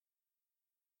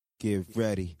Get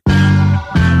ready.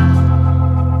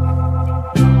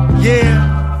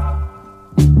 Yeah.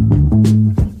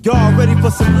 Y'all ready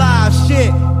for some live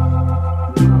shit?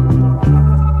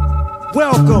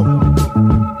 Welcome.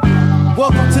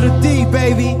 Welcome to the D,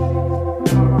 baby.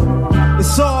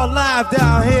 It's all live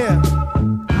down here.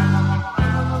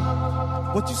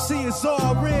 What you see is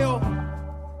all real.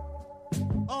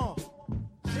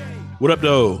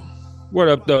 Wudupdoe? What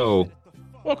up, though?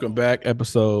 Welcome back,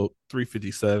 episode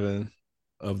 357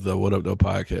 of the Wudupdoe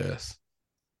podcast.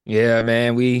 Yeah,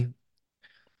 man, we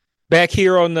back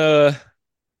here on the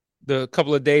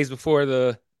couple of days before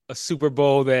a Super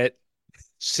Bowl that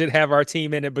should have our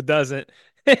team in it but doesn't.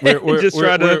 We're Just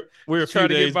trying to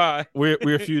get by. We're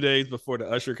a few days before the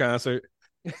Usher concert,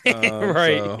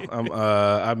 Right? So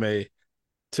I may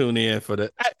tune in for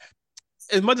that.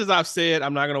 As much as I've said,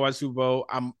 I'm not gonna watch Super Bowl.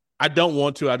 I don't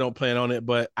want to. I don't plan on it,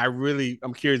 but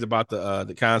I'm curious about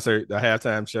the concert, the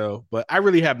halftime show. But I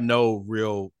really have no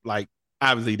real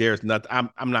Obviously, there's nothing.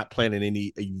 I'm not planning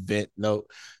any event. No,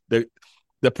 the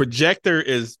projector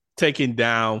is taken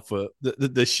down for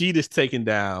the sheet is taken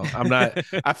down. I'm not.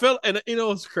 I felt, and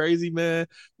it's crazy, man.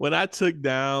 When I took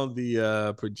down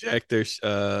the projector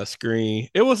screen,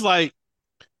 it was like,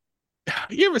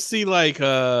 you ever see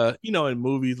in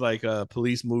movies like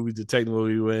police movies, detective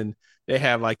movie, when they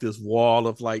have like this wall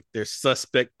of like their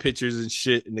suspect pictures and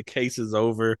shit, and the case is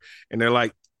over, and they're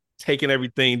like taking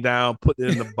everything down, putting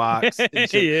it in the box and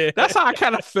shit. Yeah. That's how I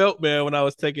kind of felt, man, when I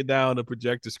was taking down the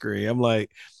projector screen. I'm like,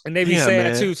 and they be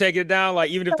saying too, taking it down. Like,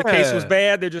 even if the case was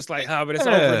bad, they're just like, but it's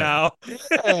over now.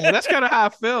 That's kind of how I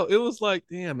felt. It was like,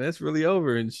 damn, man, it's really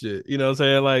over and shit. You know what I'm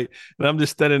saying? Like, and I'm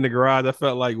just standing in the garage. I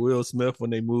felt like Will Smith when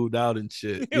they moved out and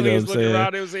shit. You know what I'm saying?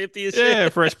 Around, it was empty as shit. Yeah,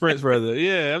 Fresh Prince, brother.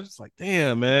 Yeah, I'm just like,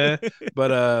 damn, man.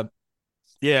 But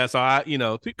yeah, so a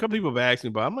couple people have asked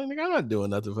me, but I'm like, nigga, I'm not doing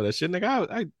nothing for that shit,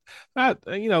 nigga.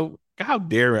 How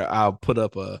dare I'll put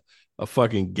up a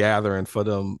fucking gathering for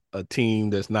a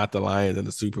team that's not the Lions in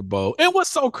the Super Bowl. And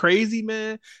what's so crazy,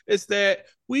 man, is that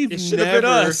it should have been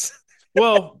us.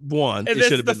 Well, one, and it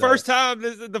should have been first time.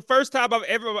 This is the first time I've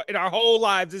ever in our whole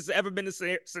lives this has ever been a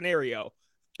scenario.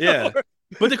 Yeah,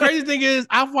 but the crazy thing is,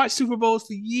 I've watched Super Bowls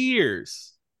for years.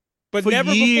 But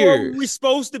never before we were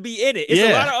supposed to be in it. It's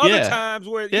a lot of other times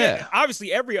where,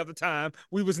 obviously every other time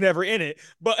we was never in it,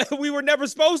 but we were never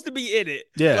supposed to be in it.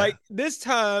 Yeah. Like this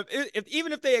time,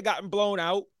 even if they had gotten blown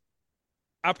out,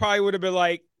 I probably would have been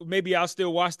like, maybe I'll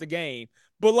still watch the game.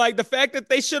 But like the fact that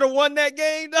they should have won that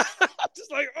game, I'm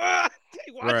just like, I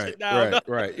can't watch it now.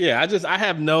 Right. Yeah, I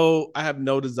have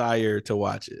no desire to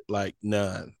watch it, like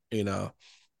none,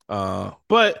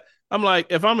 but I'm like,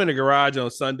 if I'm in the garage on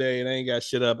Sunday and I ain't got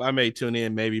shit up, I may tune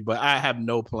in maybe, but I have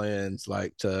no plans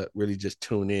to really just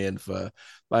tune in for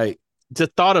the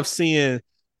thought of seeing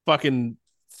fucking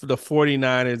the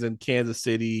 49ers in Kansas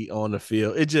City on the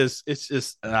field. It's just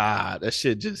that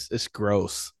shit it's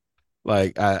gross.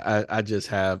 Like I just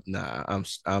have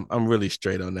I'm really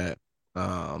straight on that.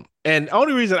 And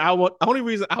only reason I would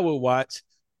watch,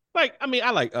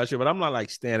 I like Usher, but I'm not like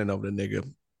standing over the nigga.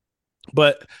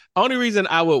 But only reason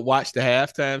I would watch the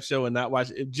halftime show and not watch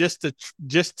it just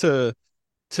to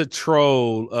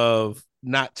troll of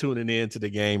not tuning in to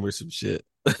the game or some shit.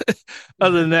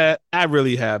 Other than that, I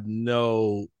really have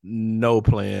no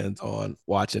plans on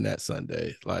watching that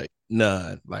Sunday. Like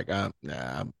none. Like I'm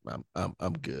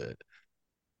good.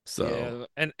 So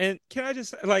and can I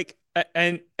just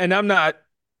and I'm not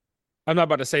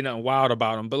about to say nothing wild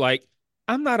about him, but like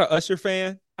I'm not an Usher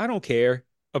fan. I don't care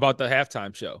about the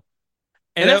halftime show.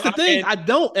 And that's the thing. I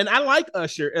don't, and I like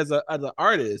Usher as an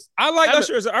artist. I like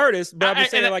Usher as an artist, but I'm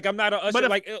just saying, I'm not an Usher.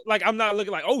 Like I'm not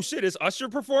looking like, oh shit, is Usher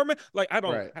performing? Like I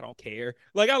don't care.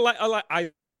 Like I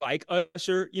like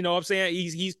Usher. You know what I'm saying?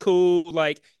 He's cool.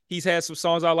 Like he's had some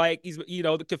songs I like. He's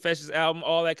the Confessions album,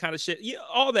 all that kind of shit. Yeah,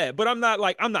 all that. But I'm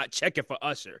not checking for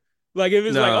Usher. Like if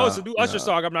it's it's a new Usher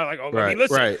song, I'm not like, let me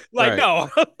listen. No.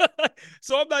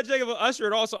 So I'm not checking for Usher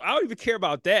at all. So I don't even care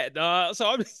about that. So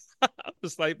I'm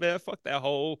just like, man, fuck that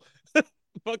whole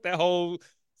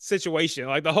situation.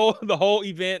 Like the whole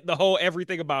event, the whole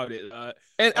everything about it.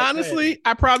 And honestly,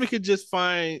 I probably could just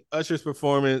find Usher's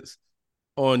performance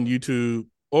on YouTube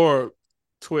or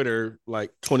Twitter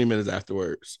like 20 minutes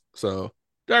afterwards. So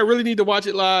do I really need to watch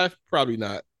it live? Probably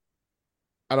not.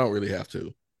 I don't really have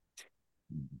to.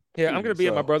 Yeah, I'm gonna be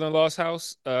at my brother-in-law's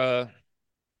house.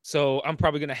 So I'm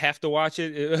probably gonna have to watch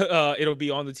it. It'll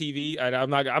be on the TV, and I'm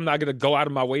not gonna go out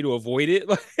of my way to avoid it.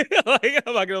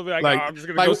 I'm not gonna be I'm just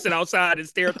gonna go sit outside and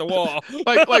stare at the wall.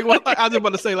 What, I was just about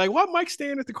to say, why Mike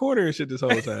staring at the corner and shit this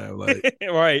whole time?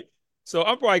 Right. So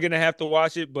I'm probably gonna have to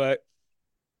watch it, but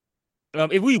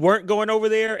If we weren't going over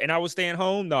there and I was staying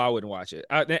home, no, I wouldn't watch it.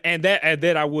 And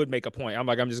then I would make a point. I'm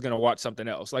like, I'm just gonna watch something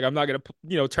else. Like I'm not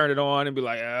gonna turn it on and be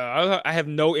like, I have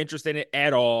no interest in it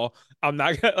at all. I'm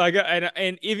not gonna like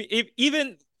and if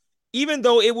even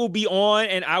though it will be on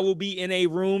and I will be in a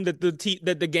room that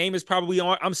the game is probably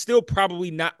on, I'm still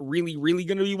probably not really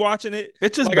gonna be watching it.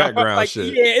 It's just Like background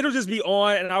shit. yeah, it'll just be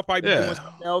on and I'll probably be doing Yeah.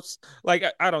 something else. Like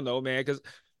I don't know, man, because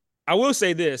I will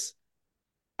say this.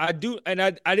 I do, and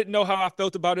I didn't know how I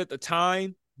felt about it at the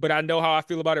time, but I know how I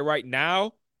feel about it right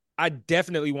now. I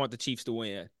definitely want the Chiefs to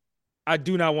win. I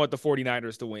do not want the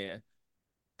 49ers to win.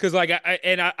 Because like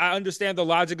I understand the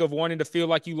logic of wanting to feel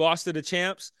like you lost to the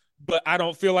champs, but I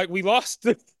don't feel like we lost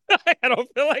to, I don't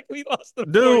feel like we lost to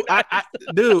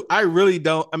dude, I really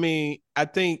don't. I mean, I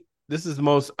think this is the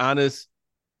most honest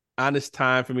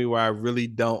time for me where I really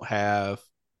don't have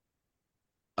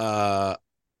a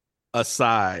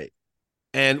side.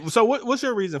 And so, what's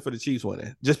your reason for the Chiefs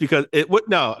winning? Just because it? What?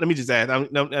 No, let me just ask.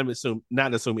 I'm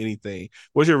assume anything.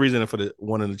 What's your reason for the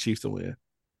one of the Chiefs to win?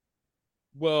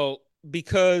 Well,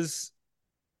 because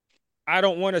I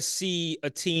don't want to see a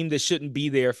team that shouldn't be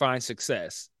there find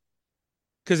success.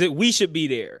 Because we should be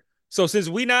there. So since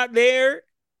we not there,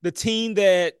 the team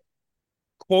that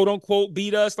quote unquote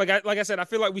beat us, like I said, I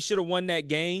feel like we should have won that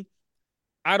game.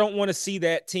 I don't want to see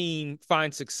that team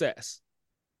find success.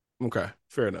 Okay,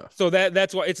 fair enough. So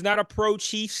that's why it's not a pro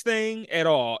Chiefs thing at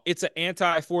all. It's an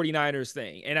anti 49ers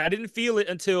thing. And I didn't feel it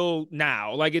until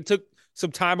now. Like it took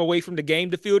some time away from the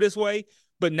game to feel this way.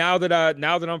 But now that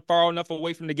I'm far enough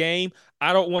away from the game,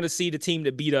 I don't want to see the team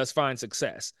that beat us find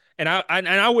success. And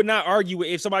I would not argue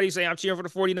if somebody's saying I'm cheering for the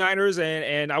 49ers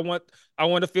and I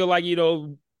want to feel like,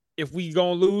 if we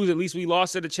gonna lose, at least we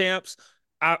lost to the champs.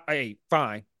 Hey,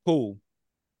 fine, cool.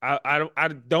 I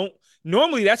don't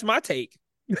normally that's my take.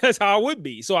 That's how I would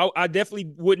be. So I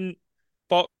definitely wouldn't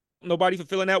fault nobody for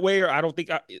feeling that way, or I don't think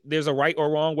there's a right or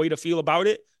wrong way to feel about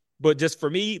it. But just for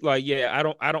me, like, yeah,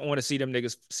 I don't want to see them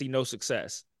niggas see no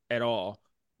success at all.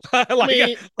 I'm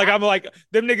like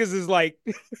them niggas is like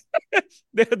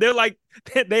they're like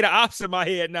they the opposite in my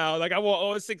head now. Like I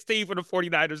want 0-16 for the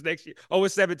 49ers next year.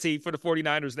 0-17 for the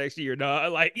 49ers next year. No,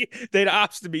 like they the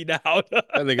opposite to me now.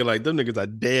 I nigga like them niggas are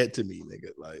dead to me, nigga.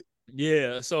 Like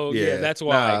yeah, so yeah, that's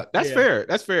why. Nah, that's fair.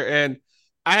 That's fair. And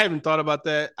I haven't thought about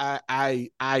that. I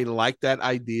like that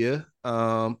idea.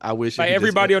 I wish like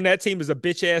everybody on that team is a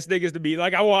bitch ass niggas to be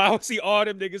like. I want to see all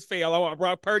them niggas fail. I want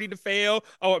Brock Purdy to fail.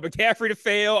 I want McCaffrey to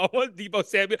fail. I want Deebo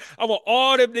Samuel. I want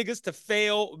all them niggas to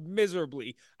fail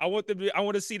miserably. I want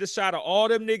to see the shot of all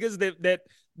them niggas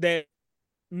that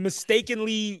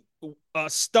mistakenly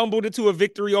stumbled into a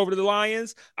victory over the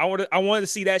Lions. I want to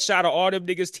see that shot of all them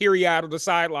niggas teary eyed on the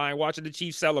sideline watching the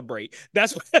Chiefs celebrate.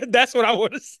 That's what I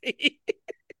want to see.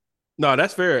 No,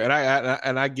 that's fair,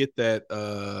 and I get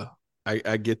that.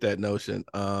 I get that notion.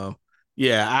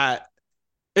 Yeah,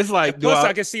 it's like and plus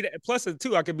I can see that. Plus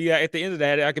too, I could be at the end of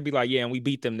that. I could be like, yeah, and we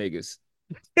beat them niggas.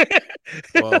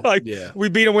 Well, like yeah, we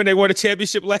beat them when they won a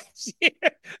championship last year.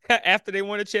 After they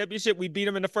won a championship, we beat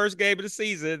them in the first game of the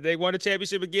season. They won a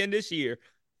championship again this year.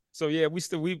 So yeah,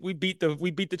 we beat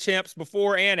the champs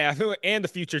before and after and the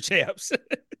future champs.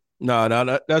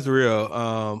 no, that's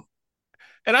real.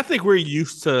 And I think we're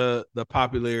used to the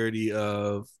popularity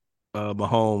of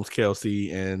Mahomes,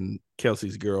 Kelsey, and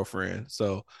Kelsey's girlfriend.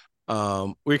 So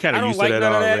we're kind of used to that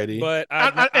already. But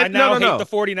I now hate the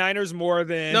 49ers more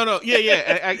than yeah.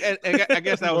 I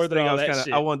guess that was the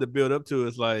thing I wanted to build up to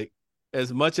is like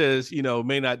as much as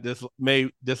may not may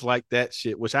dislike that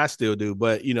shit, which I still do,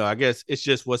 but I guess it's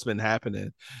just what's been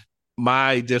happening.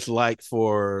 My dislike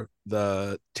for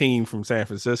the team from San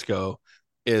Francisco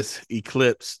is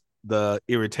eclipsed the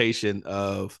irritation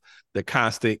of the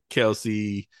constant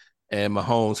Kelsey and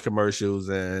Mahomes commercials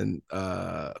and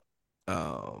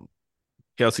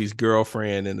Kelsey's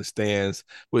girlfriend in the stands,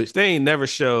 which they ain't never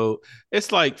showed.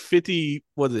 It's like 50,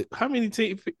 was it how many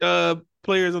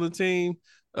players on the team?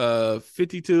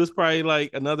 52 is probably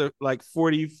like another like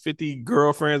 40, 50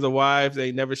 girlfriends or wives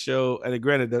they never show. And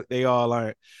granted, they all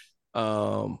aren't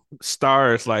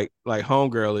stars like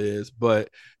Homegirl is, but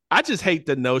I just hate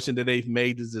the notion that they've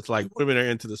made this it's like women are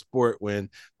into the sport when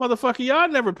motherfucker y'all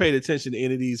never paid attention to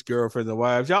any of these girlfriends and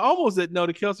wives. Y'all almost didn't know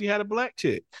that Kelsey had a black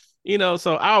chick.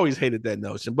 So I always hated that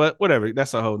notion, but whatever.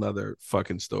 That's a whole nother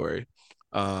fucking story.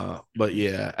 But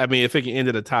yeah, I mean, if it can end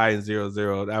at a tie in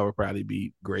 0-0, that would probably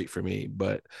be great for me.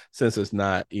 But since it's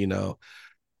not,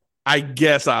 I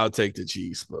guess I'll take the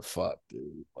Chiefs. But fuck,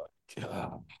 dude.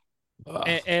 God.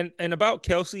 And about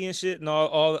Kelsey and shit and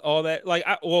all that, like,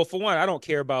 for one, I don't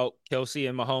care about Kelsey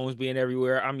and Mahomes being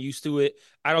everywhere. I'm used to it.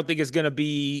 I don't think it's gonna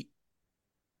be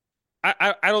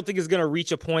I don't think it's gonna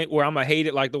reach a point where I'm gonna hate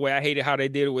it like the way I hated how they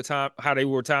did it with Tom, how they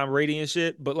were Tom Brady and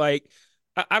shit. But like,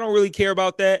 I don't really care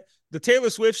about that. The Taylor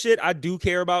Swift shit, I do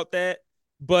care about that,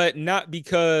 but not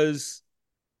because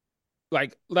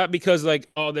like,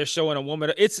 oh, they're showing a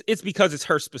woman. It's because it's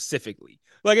her specifically.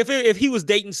 Like if he was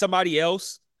dating somebody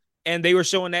else and they were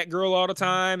showing that girl all the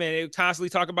time and they would constantly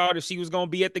talk about if she was gonna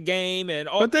be at the game and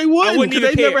all, but they wouldn't, I wouldn't because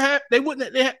even they care. never had. They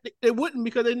wouldn't. They wouldn't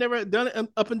because they never had done it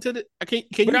up until the. I can't.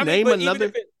 Can But you I mean, name but even another?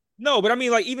 if it, no, but I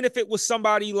mean, like even if it was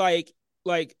somebody like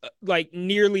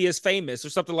nearly as famous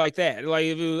or something like that. Like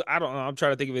if it was, I don't know. I'm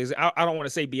trying to think of it. I don't want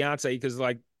to say Beyonce because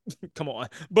like, come on,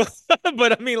 but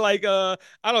I mean like I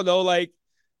don't know, like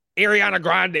Ariana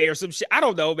Grande or some shit. I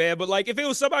don't know, man. But like if it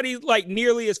was somebody like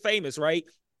nearly as famous, right?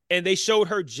 And they showed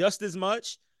her just as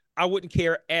much, I wouldn't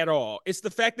care at all. It's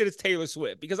the fact that it's Taylor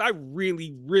Swift because I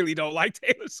really, really don't like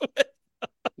Taylor Swift.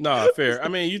 No, fair. I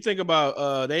mean, you think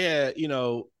about they had,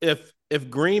 if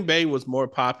Green Bay was more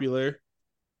popular,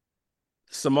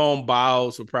 Simone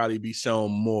Biles would probably be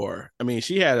shown more. I mean,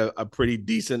 she had a pretty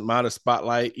decent amount of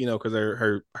spotlight, because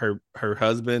her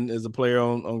husband is a player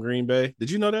on Green Bay.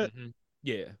 Did you know that? Mm-hmm.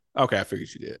 Yeah. Okay, I figured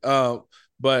you did.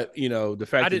 But the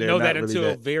fact I that didn't they're know not that really until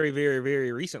that. very, very,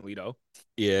 very recently, though.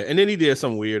 Yeah, and then he did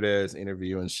some weird ass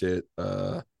interview and shit.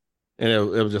 And it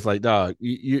was just like, dog,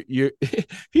 you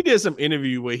he did some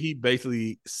interview where he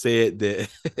basically said that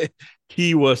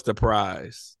he was the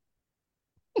prize.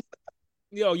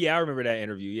 Oh yeah, I remember that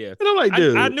interview. Yeah, And I'm like, I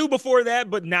dude, knew before that,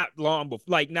 but not long before.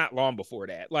 Like not long before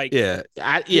that. Like I very,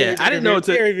 very, didn't know very,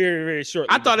 until very, very, very shortly.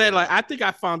 I thought Before that, like, that. I think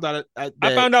I found out I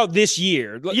that found out this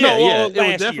year. yeah, No, yeah,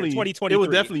 last year, it was 2023.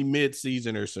 definitely mid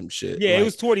season or some shit. Yeah, it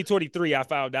was Like, 2023. I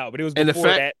found out, but it was and the before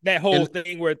fact that whole and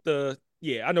thing where the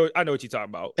yeah, I know what you're talking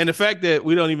about. and the fact that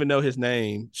we don't even know his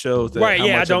name shows that Right? how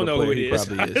Yeah, I much of don't a know who player it he is.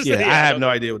 probably is. Honestly, Yeah, I yeah, I have don't no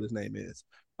know. idea what his name is.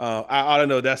 I ought to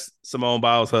know that's Simone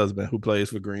Biles' husband who plays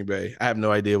for Green Bay. I have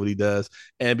no idea what he does,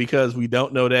 and because we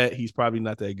don't know that, he's probably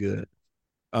not that good.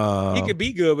 He could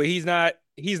be good, but he's not.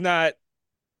 He's not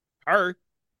her.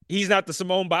 He's not the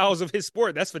Simone Biles of his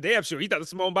sport. That's for damn sure. He's not the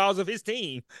Simone Biles of his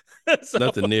team. So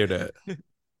Nothing near that.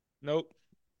 nope.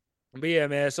 But yeah,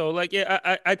 man. So like,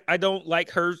 yeah, I don't like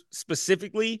her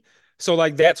specifically. So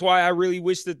like that's why I really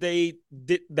wish that I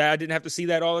didn't have to see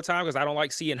that all the time because I don't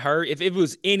like seeing her. If it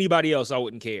was anybody else, I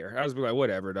wouldn't care. I was be like,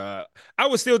 whatever. Dog. I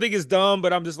would still think it's dumb,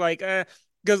 but I'm just like,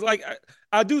 because like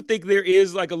I do think there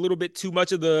is like a little bit too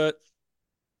much of the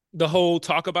whole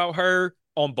talk about her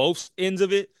on both ends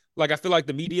of it. Like I feel like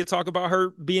the media talk about her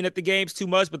being at the games too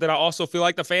much, but then I also feel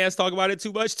like the fans talk about it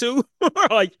too much too.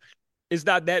 Like it's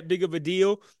not that big of a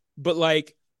deal, but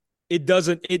like it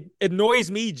annoys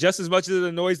me just as much as it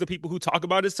annoys the people who talk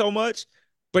about it so much.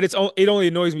 But it only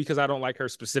annoys me because I don't like her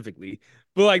specifically.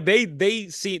 But like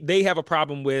they have a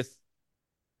problem with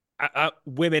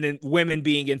women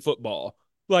being in football.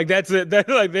 Like that's it.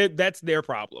 That's their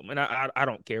problem, and I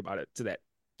don't care about it to that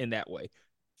in that way.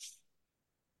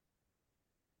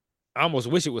 I almost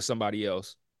wish it was somebody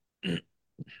else.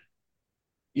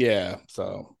 Yeah.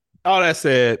 So all that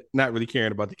said, not really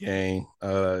caring about the game.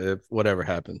 If whatever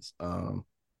happens.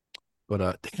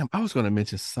 But damn, I was gonna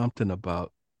mention something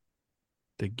about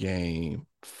the game.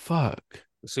 Fuck.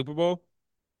 The Super Bowl.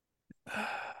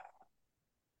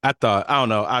 I don't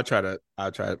know. I'll try to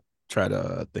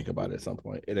think about it at some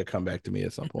point. It'll come back to me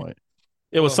at some point.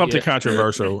 It was Well, something yeah.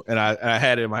 controversial, and I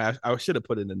had it in my. I should have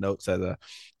put it in the notes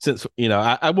since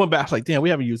I went back. I was like, damn, we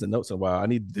haven't used the notes in a while. I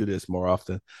need to do this more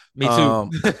often. Me too.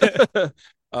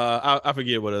 I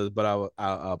forget what it is, but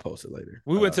I'll post it later.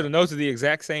 We went to the notes at the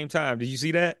exact same time. Did you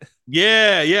see that?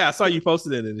 Yeah. I saw you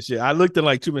posted it and shit. I looked in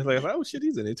like 2 minutes later. I was like, oh shit,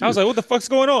 he's in it too. I was like, what the fuck's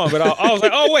going on? But I was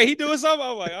like, oh wait, he doing something.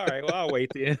 I was like, all right, well, I'll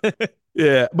wait then.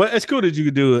 Yeah, but it's cool that you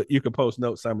could do it. You could post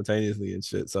notes simultaneously and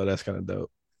shit. So that's kind of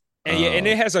dope. And yeah, and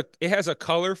it has a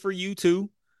color for you too.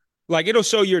 Like it'll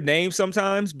show your name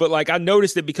sometimes, but like I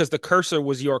noticed it because the cursor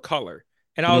was your color.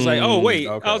 And I was like, oh wait.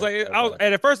 Okay, I was like, okay.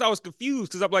 and at first I was confused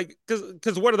because I'm like,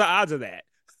 because what are the odds of that?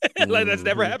 Like that's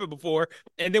never happened before.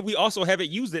 And then we also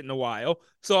haven't used it in a while.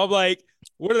 So I'm like,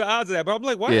 what are the odds of that? But I'm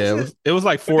like, why is it was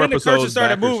like but 4 then the episodes. cursor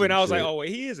started back moving. I was like, shit. oh wait,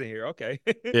 he isn't here. Okay.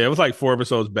 Yeah, it was like 4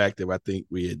 episodes back that I think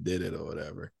we had did it or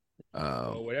whatever.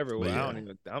 Or whatever. Well, yeah. I don't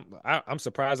even. I'm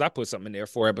surprised I put something in there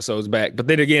 4 episodes back. But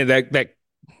then again, that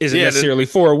isn't Yeah, necessarily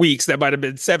 4 weeks. That might have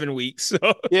been 7 weeks. So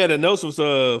Yeah, the notes was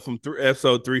from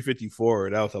episode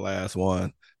 354. That was the last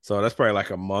one. So that's probably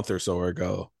like a month or so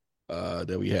ago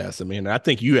that we had some in. I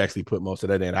think you actually put most of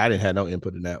that in. I didn't have no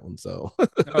input in that one. So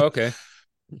oh, okay.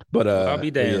 but Well, I'll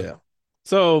be damned. yeah.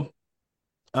 So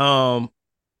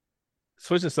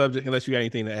switching subject, unless you got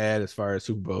anything to add as far as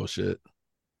Super Bowl shit.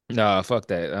 Nah, fuck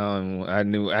that. I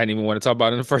didn't even want to talk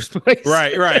about it in the first place.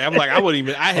 Right. I'm like, I wouldn't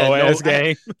even. I had no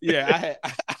game.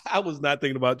 I was not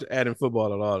thinking about adding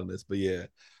football at all in this, but yeah.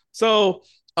 So,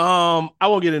 I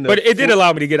won't get into. But it did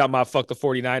allow me to get out my fuck the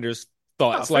 49ers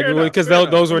thoughts, like because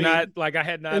those were not like I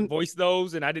had not voiced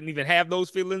those, and I didn't even have those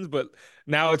feelings. But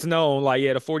now it's known, like,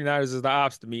 yeah, the 49ers is the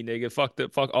ops to me, nigga.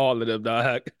 Fuck all of them,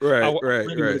 dog. Right.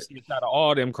 Would see a shot of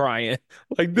all them crying,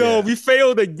 like, no, we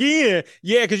failed again.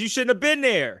 Yeah, because you shouldn't have been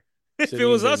there. If it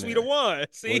was us, we'd have won.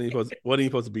 See, wasn't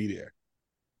supposed to be there.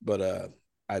 But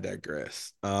I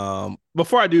digress.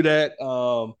 Before I do that,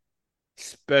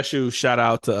 special shout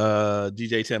out to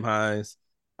DJ Tim Hines.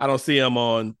 I don't see him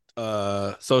on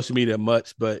social media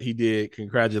much, but he did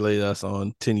congratulate us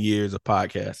on 10 years of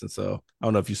podcasting. So I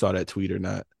don't know if you saw that tweet or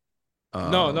not.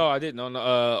 No, I didn't on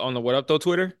the Wudupdoe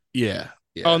Twitter. Yeah.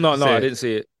 Oh no, I didn't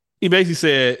see it. He basically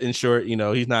said, in short,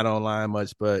 he's not online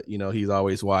much, but he's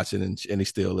always watching and he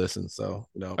still listens. So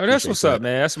oh, that's what's up,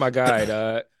 man. That's my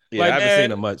guy. Yeah, like, I haven't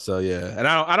seen him much, so yeah, and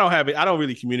I don't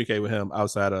really communicate with him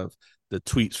outside of the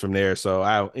tweets from there. So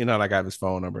I have his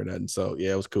phone number and nothing. So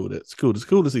yeah, it was cool. It's cool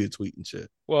to see the tweet and shit.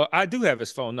 Well, I do have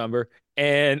his phone number,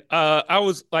 and I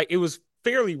was like, it was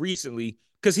fairly recently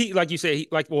because he, like you said,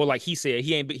 he said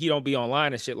he don't be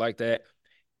online and shit like that,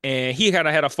 and he kind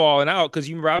of had a falling out because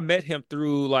you remember I met him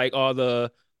through like all the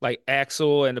like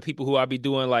Axel and the people who I be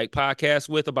doing like podcasts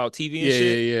with about TV and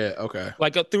shit. Yeah. Okay.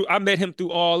 Like I met him through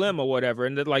all them or whatever,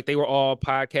 and like they were all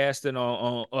podcasting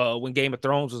on when Game of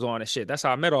Thrones was on and shit. That's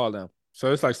how I met all them.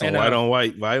 So it's like some white on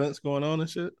white violence going on and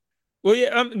shit. Well,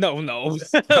 yeah, no,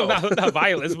 not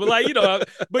violence, but like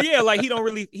but yeah, like he don't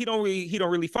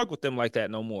really fuck with them like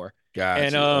that no more. Gotcha.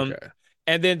 And okay.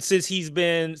 And then since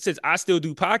I still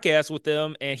do podcasts with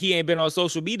them, and he ain't been on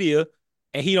social media,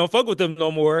 and he don't fuck with them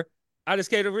no more. I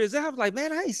just came to realize I was like,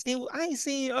 man, I ain't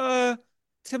seen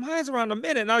Tim Hines around a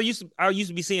minute. And I used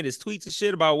to be seeing his tweets and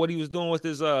shit about what he was doing with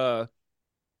his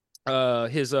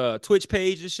Twitch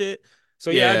page and shit. So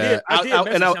yeah, I did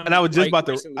and I was just about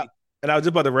to and I was just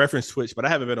about to reference Twitch, but I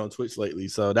haven't been on Twitch lately.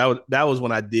 So that was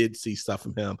when I did see stuff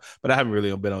from him, but I haven't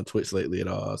really been on Twitch lately at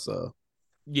all. So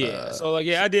yeah, so like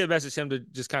I did message him to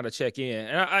just kind of check in,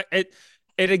 and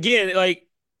again, like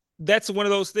that's one of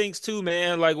those things too,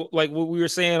 man. Like what we were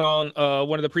saying on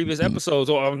one of the previous episodes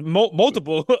or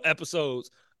multiple episodes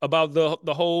about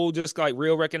the whole just like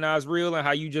real recognize real and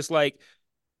how you just like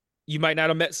you might not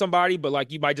have met somebody, but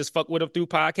like you might just fuck with them through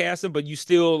podcasting, but you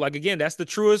still like again that's the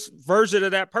truest version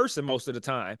of that person most of the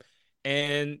time,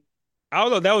 and I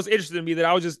don't know. That was interesting to me that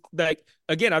I was just like,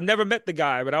 again, I've never met the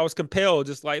guy, but I was compelled,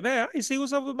 just like, man, I see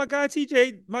what's up with my guy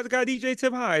DJ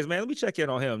Tim Hines, man. Let me check in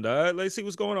on him, dog. Let's see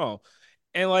what's going on.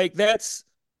 And like, I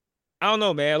don't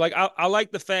know, man. Like, I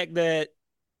like the fact that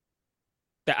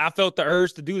I felt the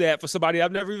urge to do that for somebody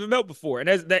I've never even met before,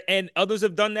 and others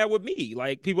have done that with me.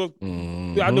 Like people,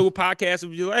 I know a podcast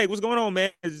would be like, hey, what's going on,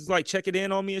 man? It's like checking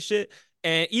in on me and shit.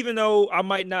 And even though I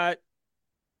might not.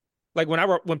 Like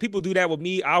when people do that with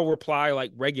me, I'll reply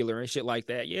like regular and shit like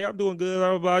that. Yeah, I'm doing good,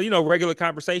 blah, blah, blah, regular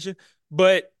conversation.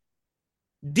 But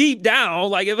deep down,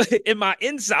 like in my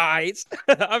insides,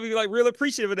 I'll be like real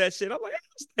appreciative of that shit. I'm like,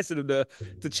 it's nice of them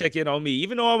to check in on me,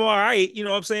 even though I'm all right. You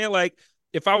know what I'm saying? Like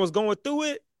if I was going through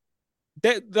it,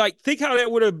 that like think how that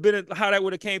would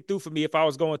have came through for me if I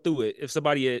was going through it. If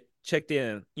somebody had checked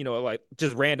in, like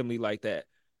just randomly like that.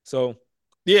 So.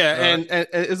 Yeah, and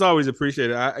it's always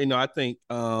appreciated. I think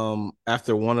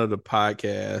after one of the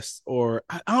podcasts, or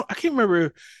I can't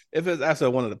remember if it's after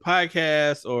one of the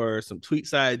podcasts or some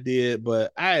tweets I did,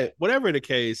 but whatever the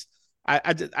case,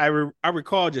 I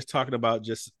recall just talking about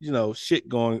just shit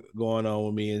going on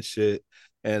with me and shit.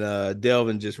 And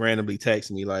Delvin just randomly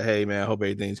texted me like, "Hey man, I hope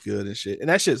everything's good and shit." And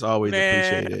that shit's always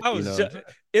appreciated.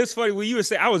 It's funny when you were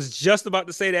saying. I was just about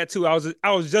to say that too. I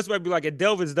was just about to be like, and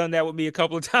Delvin's done that with me a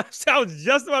couple of times. I was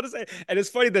just about to say, and it's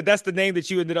funny that that's the name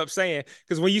that you ended up saying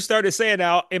because when you started saying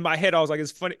that in my head, I was like,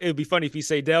 it's funny. It'd be funny if you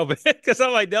say Delvin because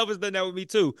I'm like, Delvin's done that with me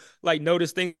too. Like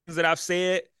notice things that I've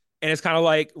said. And it's kind of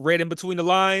like read in between the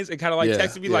lines and kind of like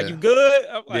texting me like, you good?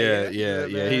 I'm like, yeah.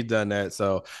 He's done that.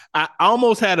 So I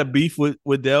almost had a beef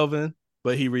with Delvin,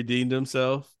 but he redeemed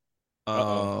himself.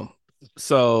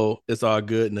 So it's all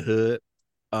good in the hood.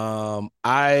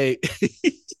 I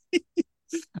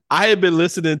I had been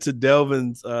listening to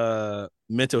Delvin's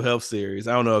mental health series.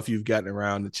 I don't know if you've gotten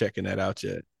around to checking that out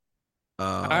yet.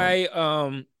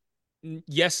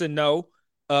 Yes and no.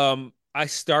 I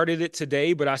started it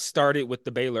today, but I started with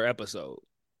the Baylor episode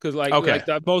because like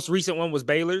the most recent one was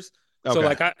Baylor's. Okay. So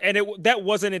like that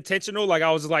wasn't intentional. Like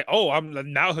I was like, oh, I'm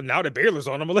now that Baylor's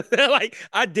on, I'm like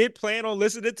I did plan on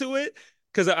listening to it,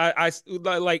 because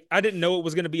I didn't know it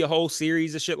was gonna be a whole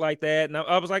series of shit like that, and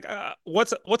I was like,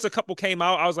 once a couple came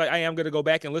out, I was like, I am gonna go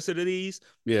back and listen to these.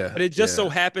 Yeah, but it just so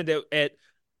happened that at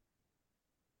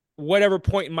whatever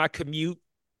point in my commute,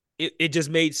 it just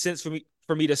made sense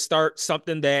for me to start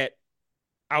something that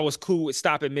I was cool with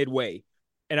stopping midway,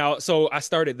 and so I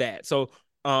started that. So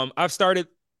I've started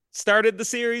the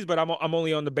series, but I'm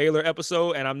only on the Baylor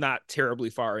episode, and I'm not terribly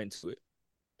far into it.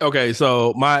 Okay,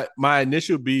 so my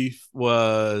initial beef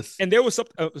was, and there was some.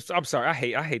 I'm sorry, I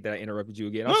hate that I interrupted you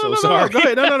again. I'm no, sorry. Go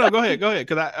ahead, no, go ahead,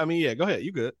 because I mean, yeah, go ahead,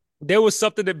 you good. There was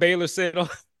something that Baylor said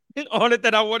on it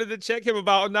that I wanted to check him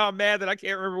about. Now I'm mad that I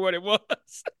can't remember what it was.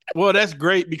 Well, that's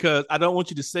great because I don't want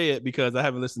you to say it because I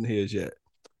haven't listened to his yet.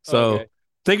 So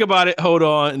think about it, hold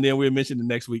on, and then we'll mention it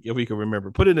next week if we can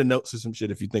remember. Put it in the notes or some shit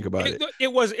if you think about it.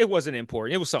 It wasn't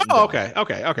important. It was something. Oh, okay,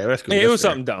 that's cool. It was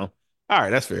something dumb. All right,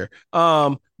 that's fair.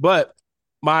 But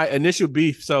my initial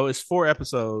beef, so it's 4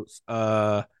 episodes,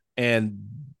 and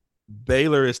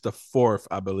Baylor is the 4th,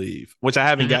 I believe, which I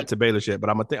haven't got to Baylor yet, but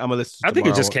I'm gonna listen to I think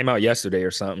it just came out yesterday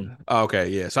or something. Okay,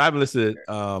 yeah. So I haven't listened.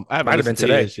 I haven't Might have been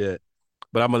today yet,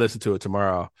 but I'm gonna listen to it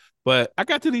tomorrow. But I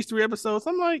got to these 3 episodes.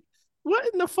 I'm like, what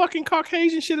in the fucking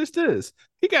Caucasian shit is this?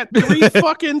 He got 3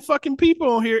 fucking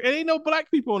people on here, and ain't no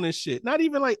black people on this shit. Not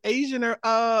even like Asian or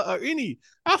any.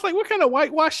 I was like, what kind of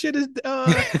whitewash shit is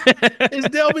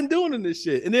Delvin doing in this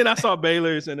shit? And then I saw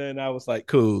Baylor's, and then I was like,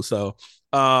 cool. So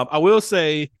I will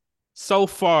say, so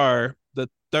far, the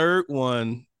 3rd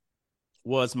one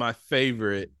was my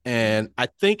favorite, and I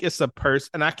think it's a person,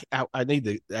 and I need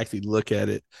to actually look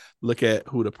at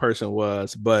who the person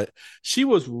was, but she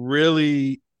was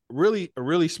really a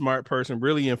really smart person,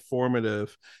 really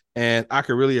informative, and I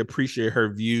could really appreciate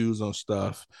her views on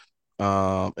stuff.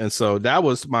 And so that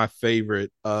was my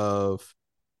favorite of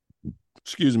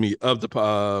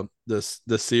the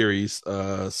series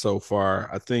so far.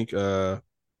 I think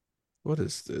what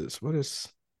is this?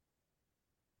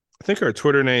 I think her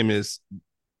Twitter name is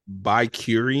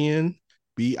Bicurian,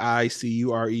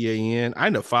 Bicurean. I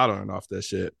end up following off that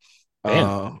shit.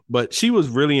 But she was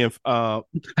really I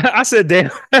said, damn.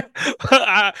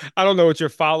 I don't know what your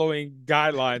following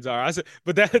guidelines are. I said,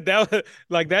 but that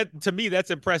like that to me, that's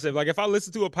impressive. Like if I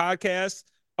listen to a podcast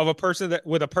of a person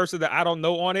that I don't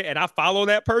know on it, and I follow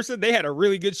that person, they had a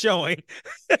really good showing.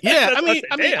 Yeah, I mean,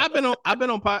 I've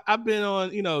been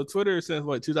on Twitter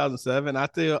since 2007.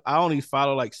 I only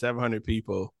follow like 700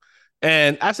 people,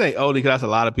 and I say only because that's a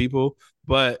lot of people,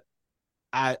 but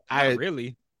I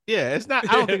really. Yeah, it's not.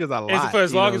 I don't think it's a lot. For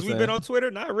as long as we've been on Twitter,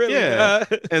 not really. Yeah,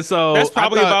 and so that's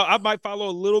probably I might follow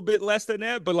a little bit less than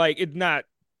that, but like it's not.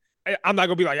 I'm not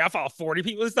gonna be like I follow 40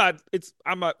 people. It's not.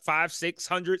 I'm at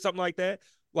 500-600 something like that.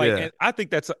 Like, and I think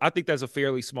that's a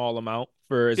fairly small amount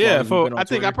for as long as we've been on Twitter. I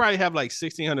think I probably have like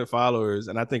 1,600 followers,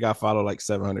 and I think I follow like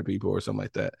 700 people or something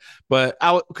like that. But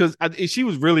she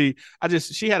was really,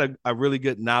 she had a really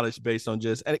good knowledge base on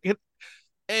just, and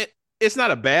it's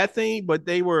not a bad thing, but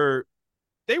they were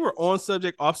on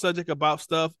subject, off subject about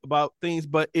things,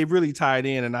 but it really tied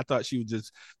in. And I thought she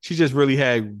just really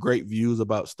had great views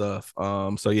about stuff.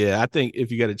 So yeah, I think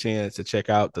if you get a chance to check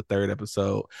out the 3rd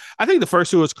episode, I think the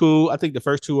first 2 is cool. I think the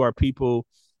first 2 are people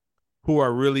who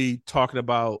are really talking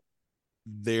about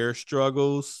their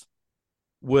struggles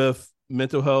with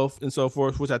mental health and so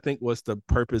forth, which I think was the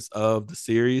purpose of the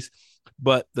series.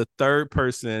 But the 3rd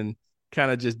person kind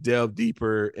of just delved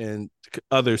deeper in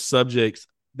other subjects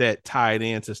that tied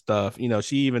into stuff.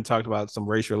 She even talked about some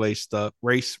race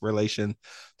relation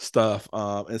stuff.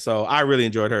 And so I really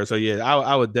enjoyed her. So yeah,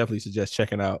 I would definitely suggest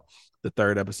checking out the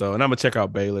 3rd episode, and I'm gonna check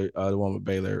out Baylor, the one with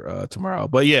Baylor, tomorrow.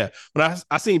 But yeah, when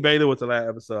I seen Baylor with the last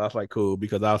episode, I was like, cool,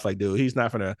 because I was like, dude, he's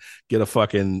not gonna get a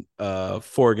fucking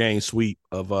 4-game sweep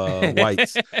of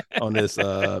whites on this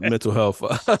mental health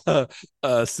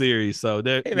series. So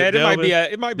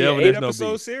it might be an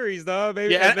 8-episode series, though.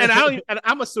 Maybe. Yeah, and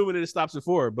I'm assuming that it stops at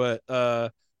 4, but I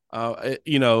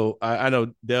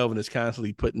know Delvin is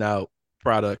constantly putting out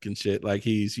product and shit, like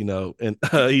he's he's in the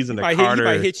Carter. He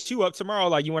might hit you up tomorrow,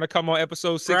 like you want to come on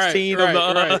episode 16 of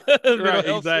the right,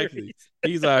 exactly series.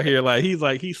 He's out here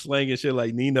he's slanging shit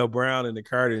like Nino Brown and the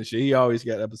Carter and shit. He always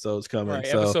got episodes coming. Right,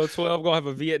 so episode 12 gonna have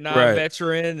a Vietnam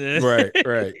veteran.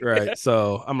 right.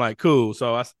 So I'm like, cool.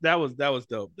 So that was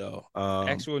dope though.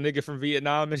 Actual nigga from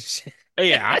Vietnam and shit.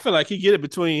 Yeah, I feel like he get it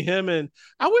between him and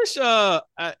I wish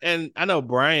and I know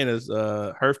Brian is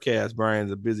Herfcast.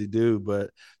 Brian's a busy dude,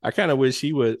 but I kind of wish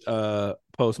he would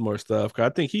post more stuff. Cause I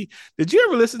think did you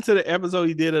ever listen to the episode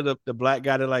he did of the black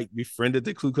guy that like befriended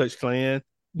the Ku Klux Klan?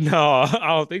 No, I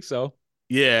don't think so.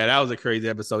 Yeah, that was a crazy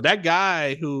episode. That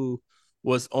guy who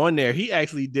was on there. He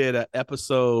actually did an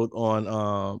episode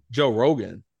on Joe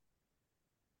Rogan.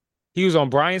 He was on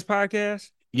Brian's podcast?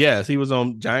 Yes, he was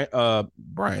on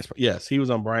Brian's. Yes, he was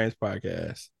on Brian's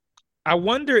podcast. I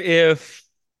wonder if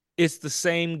it's the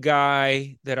same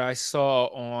guy that I saw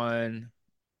on.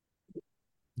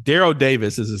 Daryl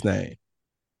Davis is his name.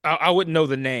 I wouldn't know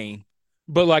the name,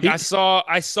 but like I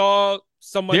saw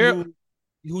someone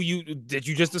who you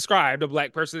just described, a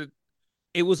black person.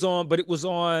 It was on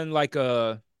like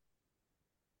it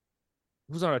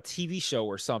was on a TV show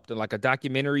or something, like a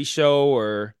documentary show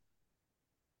or.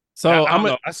 So I don't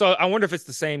know. I wonder if it's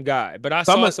the same guy, but I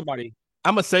saw somebody.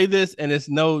 I'm gonna say this, and it's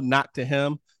no knock to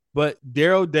him, but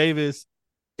Daryl Davis,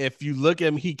 if you look at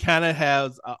him, he kind of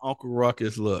has an Uncle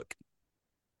Ruckus look.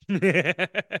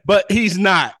 But he's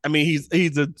not. I mean,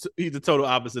 he's a total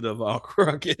opposite of Uncle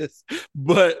Ruckus.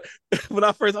 But when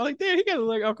I first, I was like, damn, he got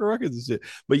like Uncle Ruckus and shit.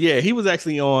 But yeah, he was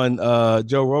actually on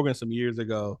Joe Rogan some years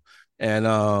ago, and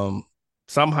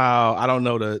somehow I don't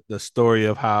know the story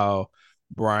of how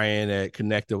Brian had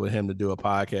connected with him to do a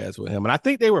podcast with him, and I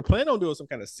think they were planning on doing some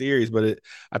kind of series, but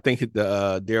I think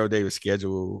the Daryl Davis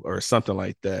schedule or something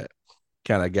like that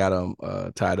kind of got him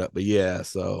tied up. But yeah,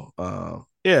 so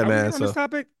yeah, man. On this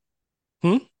topic?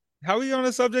 How are you on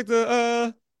the subject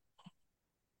of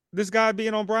this guy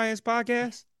being on Brian's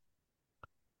podcast?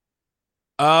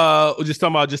 We're just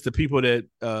talking about just the people that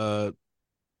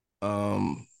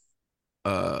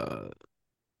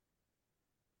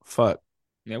fuck.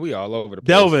 Yeah, we all over the place.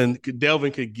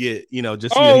 Delvin could get,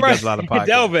 just he does a lot of podcasts.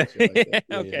 Delvin. Like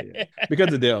okay. Yeah.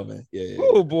 Because of Delvin. Yeah.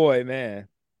 Oh boy, man.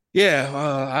 Yeah,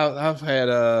 I've had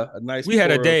a nice. We had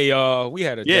a day, y'all. We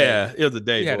had a day. Yeah, it was a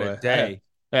day. We had a day.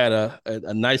 I had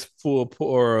a nice full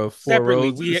pour of four separately.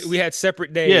 roses. We had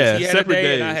separate days. Yeah, he had separate a day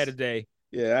days. and I had a day.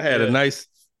 Yeah, I had a nice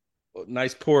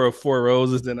pour of four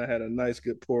roses. Then I had a nice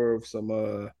good pour of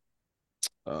some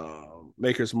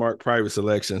Maker's Mark private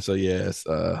selection. So yes,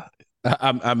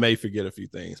 I may forget a few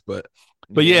things, but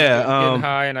yeah, getting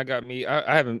high, and I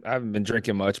haven't been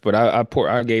drinking much, but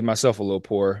I gave myself a little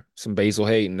pour, some Basil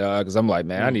Hayden, because I'm like,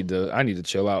 man, I need to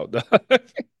chill out.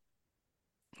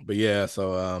 But yeah,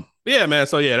 so yeah, man,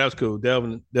 so yeah, that was cool.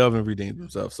 Delvin redeemed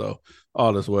himself, so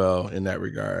all is well in that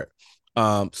regard.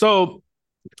 So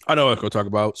I know I was gonna talk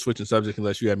about switching subject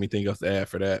unless you have anything else to add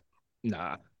for that.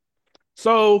 Nah.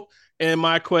 So in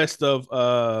my quest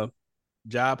of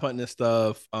job hunting and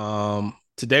stuff,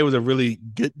 today was a really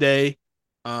good day.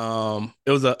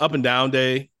 It was an up and down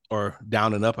day, or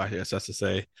down and up, I guess that's to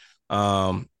say.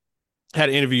 Had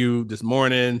an interview this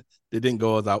morning. It didn't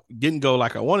go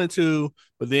like I wanted to,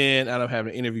 but then I ended up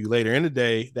having an interview later in the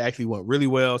day that actually went really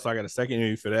well. So I got a second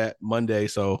interview for that Monday.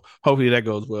 So hopefully that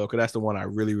goes well, because that's the one I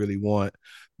really, really want.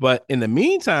 But in the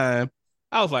meantime,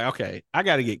 I was like, okay, I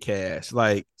got to get cash.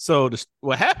 Like, so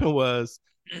what happened was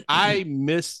I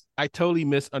totally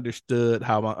misunderstood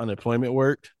how my unemployment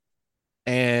worked.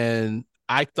 And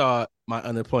I thought my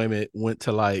unemployment went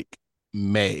to like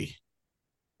May.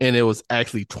 And it was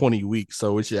actually 20 weeks.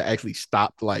 So it should actually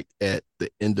stopped like at the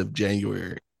end of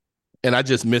January. And I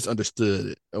just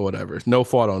misunderstood it or whatever. It's no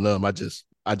fault on them. I just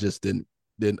didn't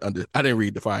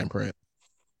read the fine print.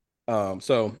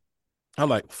 So I'm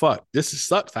like, fuck, this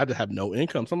sucks. I just have no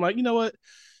income. So I'm like, you know what?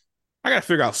 I gotta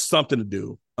figure out something to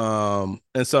do.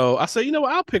 And so I said, you know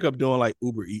what? I'll pick up doing like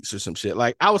Uber Eats or some shit.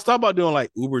 Like I was thought about doing like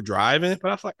Uber driving, but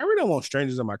I was like, I really don't want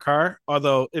strangers in my car,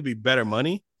 although it'd be better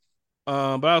money.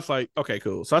 But I was like, okay,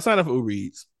 cool. So I signed up for Uber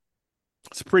Eats.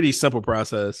 It's a pretty simple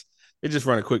process. They just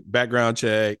run a quick background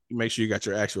check. You make sure you got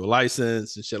your actual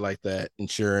license and shit like that,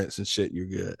 insurance and shit. You're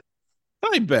good.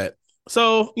 I bet.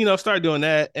 So, started doing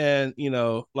that. And,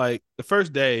 like the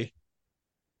first day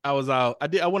I was out,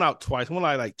 I went out twice. I went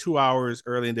out like 2 hours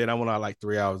early, and then I went out like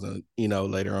 3 hours and,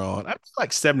 later on. I was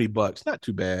like $70. Not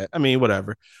too bad. I mean,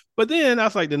 whatever. But then I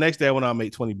was like, the next day I went out and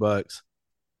made $20.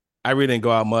 I really didn't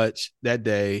go out much that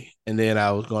day, and then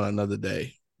I was going another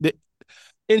day.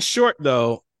 In short,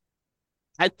 though,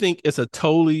 I think it's a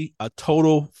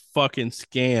total fucking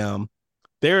scam.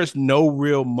 There is no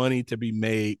real money to be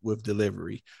made with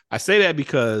delivery. I say that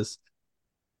because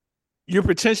you're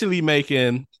potentially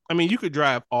making, you could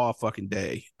drive all fucking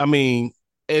day. I mean,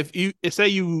 if say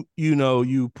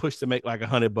you push to make like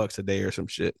 $100 a day or some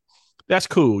shit, that's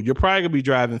cool. You're probably gonna be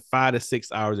driving 5 to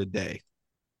 6 hours a day.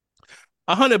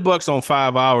 $100 on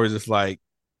 5 hours is like,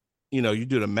 you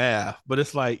do the math, but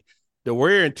it's like the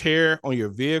wear and tear on your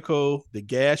vehicle, the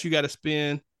gas you got to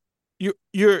spend.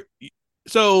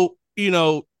 So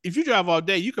if you drive all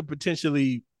day, you could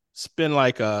potentially spend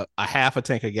like a half a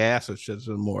tank of gas or shit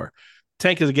or more.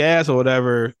 Tank of gas or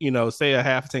whatever, say a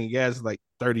half a tank of gas is like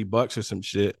 $30 or some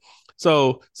shit.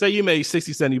 So say you made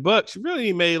 60, $70, you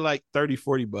really made like 30,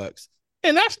 $40.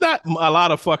 And that's not a lot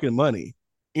of fucking money.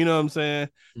 You know what I'm saying?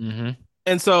 Mm-hmm.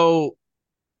 And so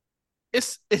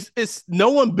it's no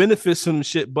one benefits from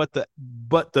shit but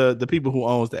the people who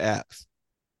owns the apps.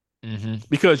 Mm-hmm.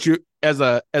 Because you're as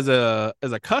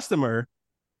a customer,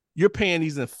 you're paying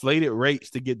these inflated rates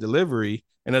to get delivery.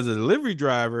 And as a delivery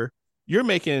driver, you're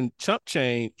making chump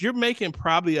change. You're making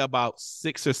probably about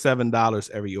 $6 or $7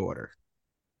 every order.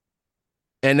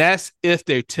 And that's if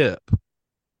they tip.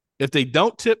 If they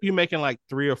don't tip, you're making like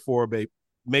 3 or 4,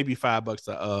 maybe $5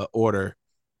 a order,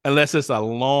 unless it's a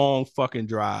long fucking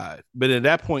drive. But at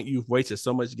that point, you've wasted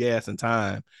so much gas and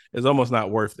time; it's almost not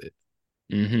worth it.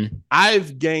 Mm-hmm.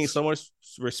 I've gained so much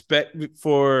respect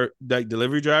for like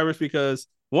delivery drivers because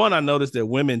one, I noticed that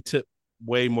women tip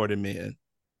way more than men,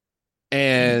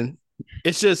 and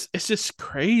it's just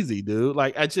crazy, dude.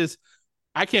 Like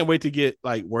I can't wait to get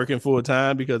like working full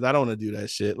time because I don't want to do that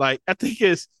shit. Like I think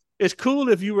it's cool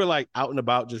if you were like out and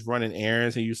about just running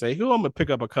errands and you say, "Who I'm gonna pick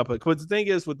up a couple." Because the thing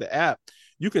is with the app,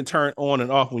 you can turn on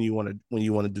and off when you want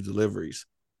to do deliveries,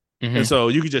 and so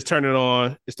you can just turn it on,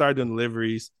 and start doing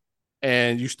deliveries,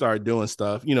 and you start doing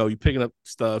stuff. You know, you picking up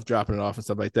stuff, dropping it off, and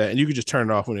stuff like that, and you can just turn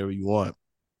it off whenever you want.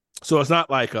 So it's not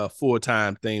like a full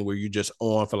time thing where you're just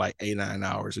on for like 8-9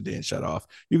 hours and then shut off.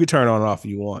 You can turn it on and off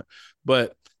if you want,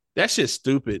 but that shit's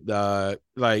stupid.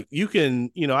 Like you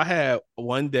can, I had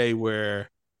one day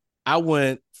where I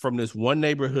went from this one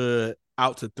neighborhood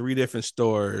out to 3 different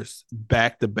stores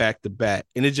back to back to back.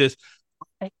 And it just,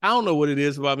 I don't know what it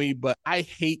is about me, but I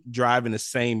hate driving the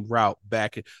same route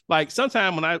back. Like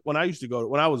sometimes when I used to go,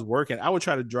 when I was working, I would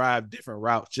try to drive different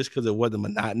routes just because it wasn't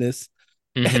monotonous.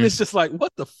 Mm-hmm. And it's just like,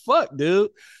 what the fuck,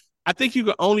 dude? I think you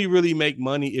can only really make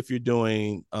money if you're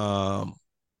doing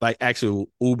like actual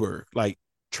Uber, like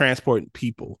transporting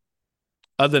people.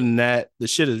 Other than that, the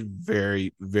shit is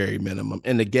very, very minimum.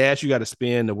 And the gas you got to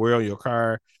spend, the wear on your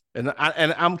car. And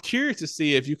I'm curious to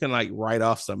see if you can like write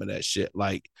off some of that shit,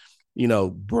 like,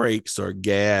 brakes or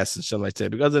gas and something like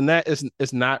that. Because in that,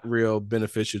 it's not real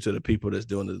beneficial to the people that's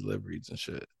doing the deliveries and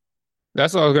shit.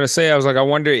 That's what I was gonna say. I was like, I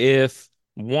wonder if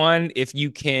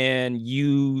you can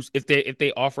use if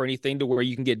they offer anything to where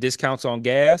you can get discounts on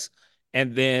gas,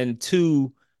 and then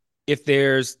 2, if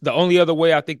there's the only other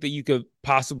way I think that you could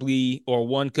possibly or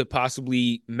one could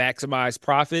possibly maximize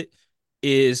profit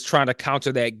is trying to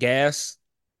counter that gas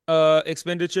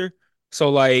expenditure. So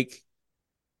like,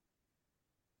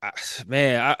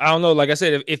 man, I don't know. Like I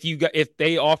said, if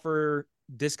they offer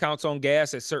discounts on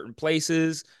gas at certain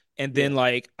places, and then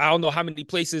like I don't know how many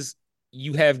places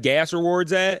you have gas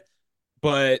rewards at,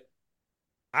 but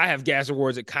I have gas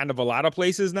rewards at kind of a lot of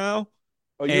places now.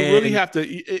 Oh, you really have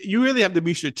to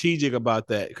be strategic about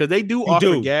that because they do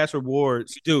offer gas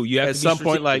rewards. You have at some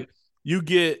point, like you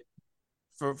get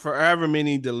for however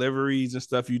many deliveries and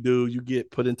stuff you do, you get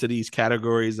put into these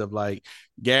categories of like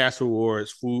gas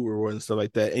rewards, food rewards, and stuff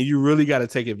like that. And you really got to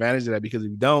take advantage of that because if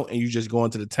you don't, and you just go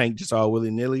into the tank just all willy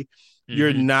nilly,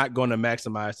 you're not going to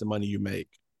maximize the money you make.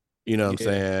 You know what I'm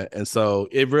saying? And so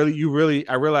I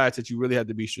realized that you really have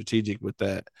to be strategic with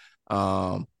that.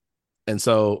 And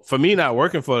so for me not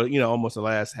working for, almost the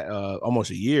last,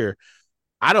 almost a year,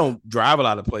 I don't drive a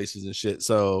lot of places and shit.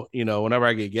 So, whenever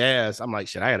I get gas, I'm like,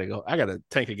 shit, I got a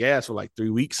tank of gas for like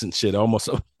 3 weeks and shit almost.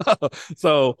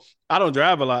 So I don't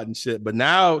drive a lot and shit, but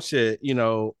now shit,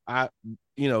 I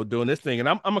doing this thing and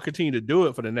I'm going to continue to do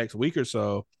it for the next week or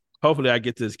so. Hopefully I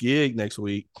get this gig next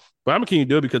week, but I'm going to continue to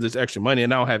do it because it's extra money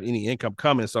and I don't have any income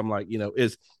coming. So I'm like,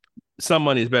 some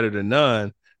money is better than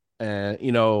none. And,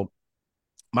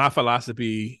 my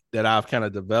philosophy that I've kind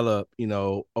of developed,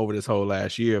 over this whole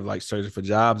last year of like searching for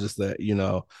jobs is that,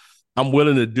 I'm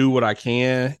willing to do what I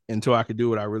can until I can do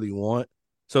what I really want.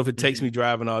 So if it takes me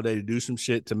driving all day to do some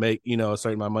shit to make, a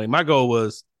certain amount of money, my goal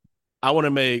was I want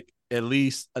to make at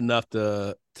least enough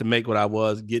to make what I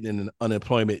was getting in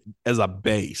unemployment as a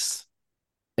base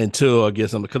until I get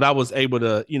something. Because I was able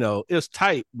to, it was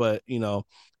tight, but, and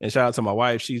shout out to my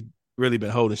wife. She's really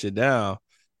been holding shit down.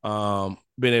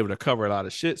 Been able to cover a lot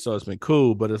of shit, so it's been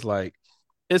cool. But it's like,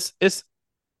 it's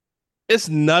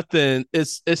nothing.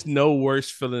 It's no worse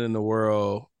feeling in the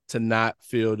world to not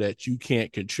feel that you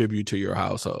can't contribute to your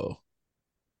household.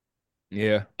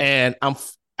 Yeah, and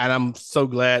I'm so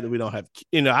glad that we don't have.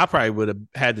 I probably would have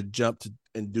had to jump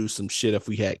and do some shit if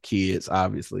we had kids,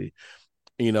 obviously.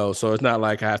 So it's not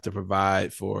like I have to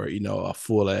provide for a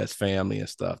full ass family and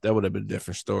stuff. That would have been a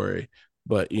different story.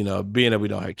 But being that we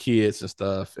don't have kids and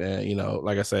stuff, and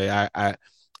like I say,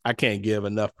 I can't give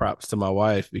enough props to my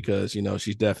wife because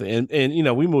she's definitely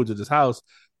and we moved to this house.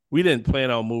 We didn't plan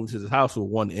on moving to this house with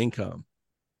one income.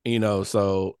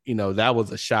 So that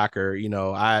was a shocker.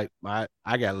 I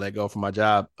got let go from my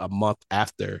job a month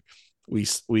after we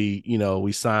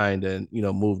signed and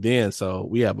moved in, so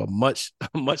we have a much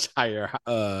much higher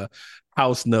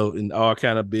house note and all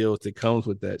kind of bills that comes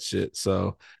with that shit.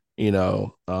 So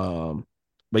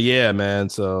but yeah, man.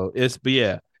 But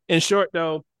yeah, in short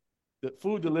though, the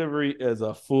food delivery is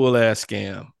a full ass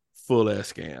scam.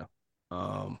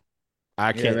 um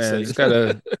I Yeah, can't man. say.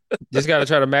 Just gotta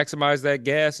try to maximize that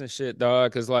gas and shit,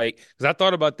 dog. Cause I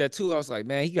thought about that too. I was like,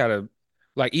 man, he gotta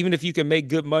like even if you can make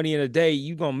good money in a day,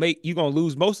 you gonna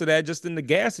lose most of that just in the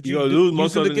gas that You're you gonna do lose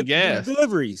most using of to it in do the gas.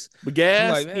 deliveries. But I'm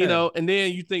gas, like, man, and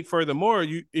then you think furthermore,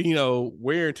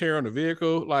 wear and tear on the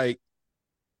vehicle. Like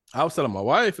I was telling my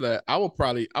wife that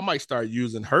I might start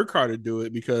using her car to do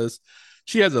it because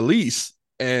she has a lease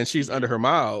and she's under her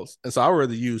miles. And so I'd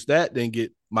rather use that than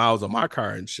get miles on my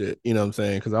car and shit. You know what I'm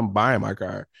saying? Because I'm buying my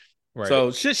car. right.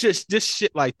 So just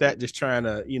shit like that, just trying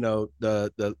to,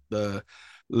 the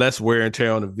less wear and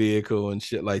tear on the vehicle and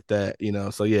shit like that.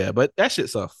 So yeah, but that's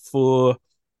just a full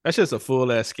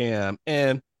ass scam.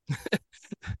 And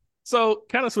so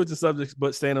kind of switching subjects,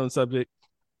 but staying on the subject,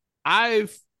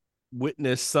 I've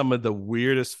witnessed some of the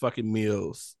weirdest fucking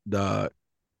meals, dog.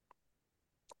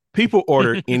 People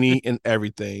order any and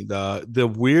everything, dog. The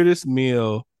weirdest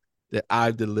meal that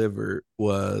I delivered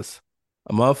was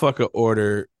a motherfucker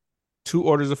ordered 2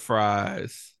 orders of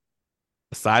fries,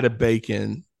 a side of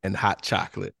bacon, and hot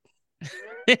chocolate.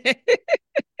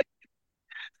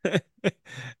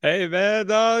 Hey man,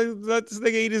 dog, let this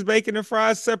nigga eat his bacon and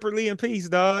fries separately in peace,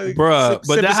 dog. Bruh,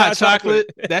 but Sip that his hot hot chocolate.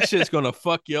 chocolate, that shit's gonna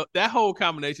fuck you up. That whole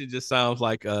combination just sounds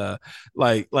like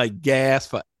like gas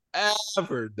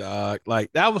forever, dog.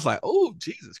 Like that was like, oh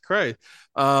Jesus Christ.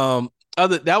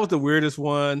 Other that was the weirdest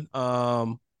one.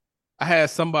 I had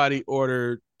somebody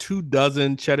order 2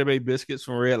 dozen Cheddar Bay biscuits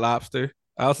from Red Lobster.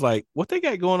 I was like, what they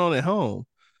got going on at home?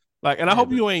 Like, and I Yeah, hope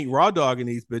but you ain't raw dogging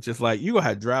these bitches. Like, you gonna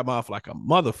have to drop them off like a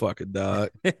motherfucker, dog.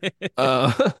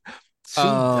 Uh, two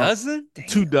uh, dozen?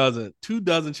 two Damn. dozen, 2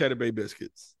 dozen Cheddar Bay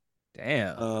biscuits.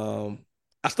 Damn.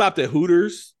 I stopped at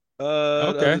Hooters the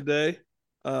other Okay. day.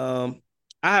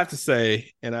 I have to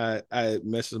say, and I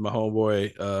messaged my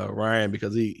homeboy Ryan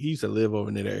because he used to live over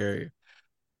near the area.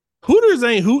 Hooters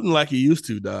ain't hooting like he used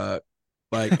to, dog.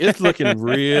 Like it's looking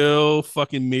real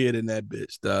fucking mid in that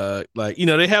bitch, dog. Like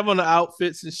they have on the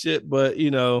outfits and shit, but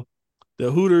the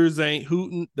Hooters ain't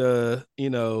hooting. The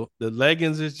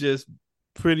leggings is just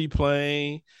pretty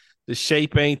plain. The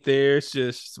shape ain't there. It's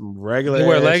just some regular They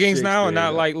wear ass leggings chicks now and there, not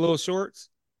dog. like little shorts.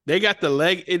 They got the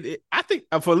leg. I think,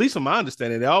 for at least from my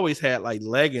understanding, they always had like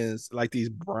leggings, like these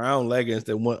brown leggings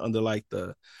that went under like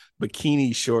the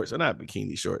bikini shorts, or not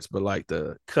bikini shorts, but like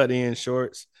the cut-in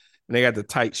shorts. And they got the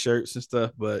tight shirts and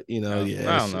stuff. But No, yeah,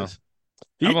 I it's don't know. just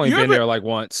I've only you been ever. there like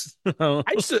once.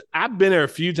 I've been there a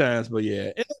few times, but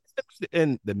yeah,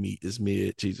 and the meat is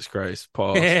mid. Jesus Christ,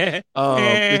 pause.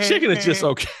 The chicken is just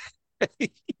okay.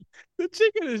 The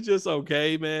chicken is just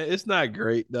okay, man. It's not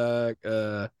great, dog.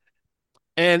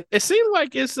 And it seems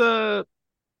like it's You I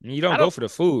don't go don't for the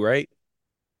food, right?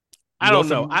 You I go don't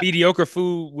for know. mediocre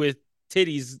food with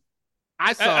titties. I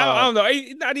I saw don't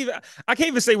know. Not even. I can't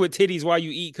even say with titties while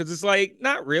you eat because it's like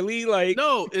not really. Like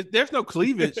no. There's no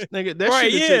cleavage, nigga. That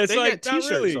right, shit is yeah. just It's they got like not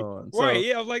t-shirts really. on. Right, So,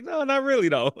 yeah. I'm like, no, not really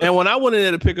though. and when I went in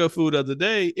there to pick up food the other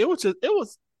day, it was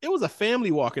a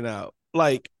family walking out.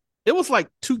 Like it was like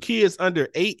 2 kids under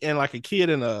 8 and like a kid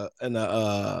in a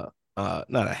not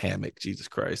a hammock. Jesus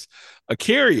Christ, a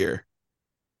carrier.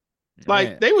 Like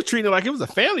Man. they were treating it like it was a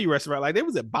family restaurant. Like they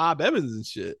was at Bob Evans and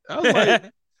shit. I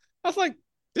was like,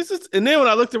 this is. And then when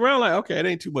I looked around, like, okay, it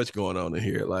ain't too much going on in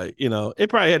here. Like, it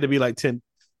probably had to be like 10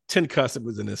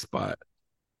 customers in this spot.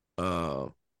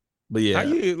 Um, but How yeah,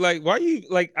 you like? Why you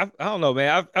like? I don't know,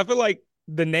 man. I feel like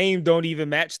the name don't even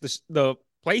match the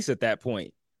place at that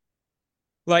point.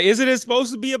 Like, isn't it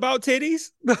supposed to be about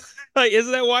titties? Like,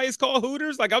 isn't that why it's called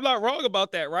Hooters? Like, I'm not wrong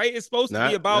about that, right? It's supposed to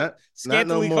be not about not not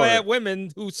no scantily more. clad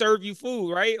women who serve you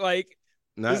food, right? Like,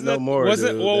 Not isn't no that more,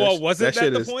 wasn't dude. well, wasn't That that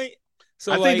shit the is. point?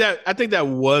 So I think like, that I think that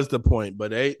was the point,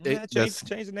 but yeah,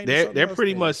 change the name to something they're else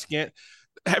pretty then. much scant.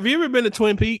 Have you ever been to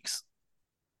Twin Peaks?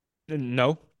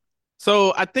 No.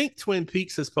 So I think Twin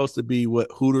Peaks is supposed to be what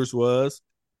Hooters was,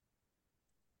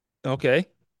 Okay.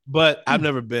 but I've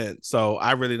never been, so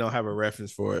I really don't have a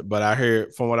reference for it. But I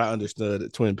heard, from what I understood,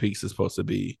 that Twin Peaks is supposed to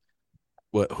be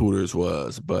what Hooters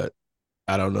was, but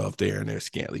I don't know if they're in there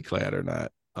scantily clad or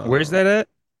not. Where's that at?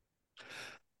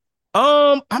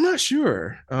 I'm not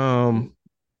sure.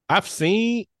 I've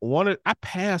seen one. I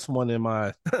passed one in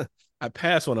my. I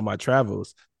passed one of my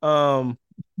travels. Um,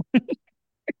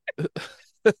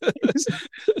 All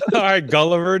right,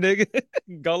 Gulliver, nigga.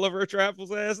 Gulliver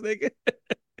travels ass nigga.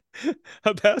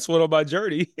 I passed one on my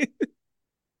journey.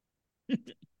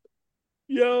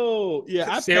 Yo,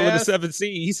 yeah, Sailing the seven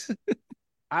seas.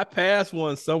 I passed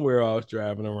one somewhere I was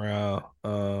driving around.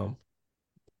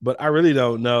 But I really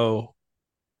don't know.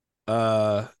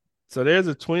 So there's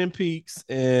a Twin Peaks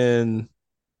in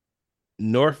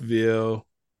Northville,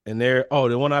 and the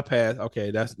one I passed,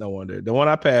 okay, that's no wonder. The one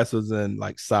I passed was in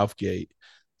like Southgate.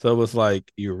 So it was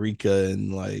like Eureka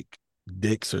and like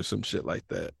Dix or some shit like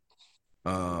that.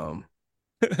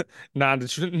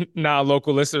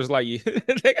 Non-local listeners like you.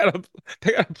 they got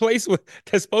a place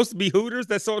that's supposed to be Hooters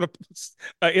that's on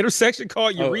a intersection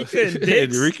called Eureka and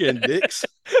Dix. Eureka and Dix.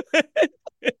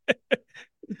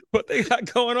 What they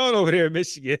got going on over there in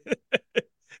Michigan?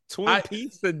 Twin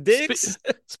Peaks and Dix.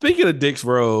 Speaking of Dix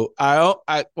Road, I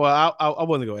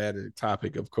wasn't gonna add a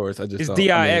topic, of course. It's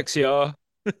DIX, y'all.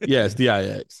 Yeah, it's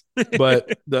DIX.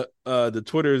 But the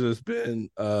Twitters has been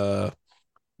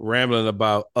rambling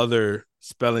about other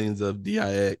spellings of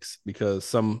DIX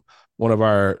because one of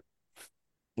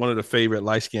the favorite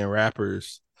light skinned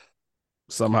rappers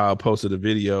somehow posted a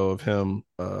video of him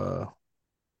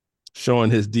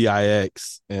showing his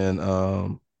DIX and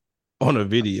on a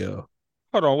video.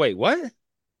 Hold on, wait, what?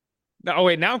 Now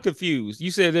I'm confused. You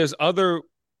said there's other.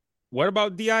 What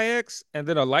about DIX? And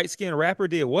then a light skinned rapper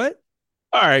did what?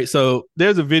 All right, so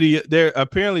there's a video there.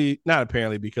 Not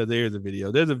apparently, because there's a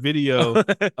video. There's a video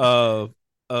of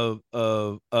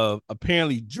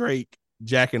apparently Drake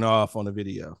jacking off on the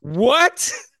video.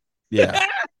 What? Yeah.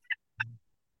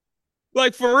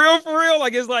 Like for real?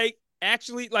 Like it's like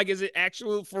actually, like is it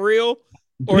actual for real?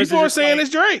 Or people are saying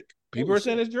it's Drake. People are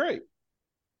saying it's Drake.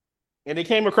 And it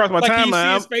came across my timeline. You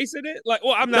see his face in it? Like,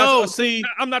 well, I'm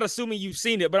not assuming you've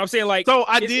seen it, but I'm saying like. So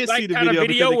I did see the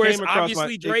video where it's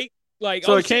obviously Drake. Like,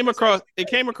 so it came across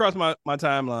my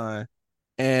timeline,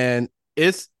 and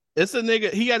it's a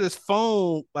nigga. He got his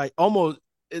phone like almost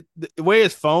the way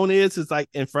his phone is like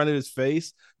in front of his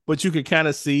face, but you can kind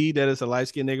of see that it's a light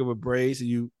skinned nigga with braids.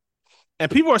 And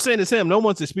people are saying it's him. No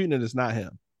one's disputing that it's not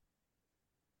him.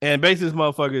 And basically, this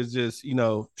motherfucker is just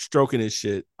stroking his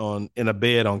shit in a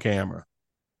bed on camera.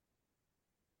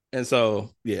 And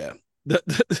so yeah,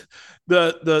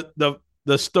 the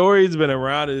story's been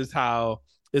around is how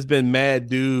it's been mad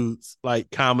dudes like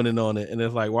commenting on it, and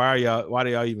it's like, why do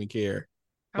y'all even care?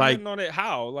 Commenting on it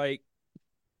how? Like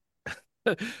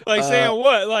saying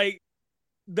what? Like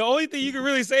the only thing you can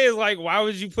really say is like, why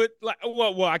would you put like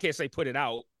well I can't say put it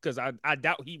out because I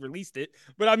doubt he released it,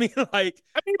 but I mean but how did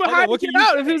it get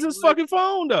out if it's his fucking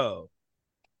phone though?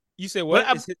 You said what?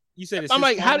 You said it's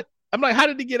how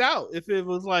did it get out? If it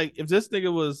was like if this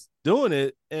nigga was doing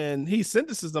it and he sent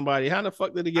this to somebody, how the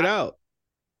fuck did it get out?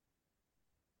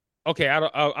 Okay,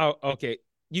 okay.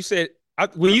 You said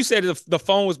when you said the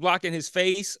phone was blocking his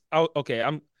face.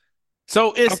 Okay,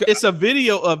 So it's a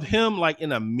video of him like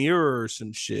in a mirror or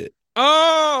some shit.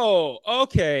 Oh,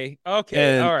 okay.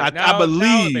 And all right. I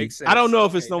believe I don't know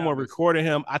if it's someone recording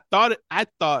him. I thought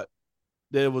that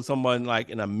it was someone like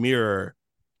in a mirror,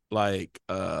 like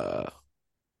well,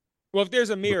 if there's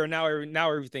a mirror now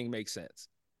everything makes sense.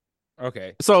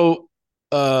 Okay. So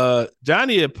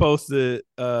Johnny had posted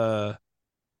he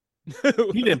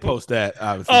didn't post that,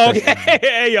 obviously. Oh, okay.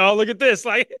 Hey, y'all, look at this.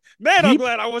 Like, man, I'm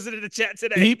glad I wasn't in the chat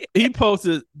today. He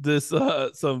posted this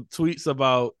some tweets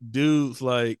about dudes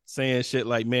like saying shit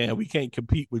like, man, we can't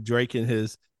compete with Drake and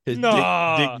his dick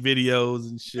videos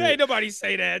and shit. Ain't nobody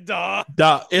say that, dog.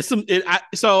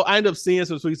 So I end up seeing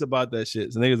some tweets about that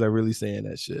shit. So niggas are really saying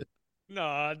that shit.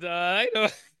 Nah, dog.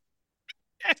 I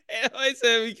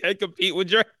said we can't compete with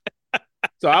Drake.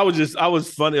 So I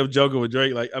was funny of joking with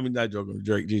Drake, like, I mean, not joking with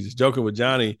Drake, Jesus, joking with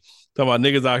Johnny, talking about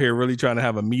niggas out here really trying to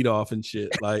have a meet off and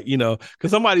shit, like,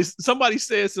 because somebody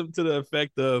said something to the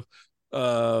effect of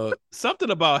something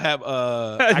about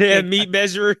meat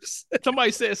measures.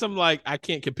 Somebody said something like, I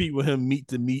can't compete with him meat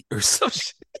to meat or some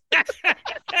shit.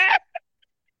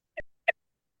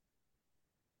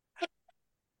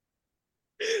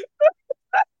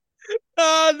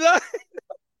 No.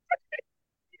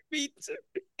 Meat to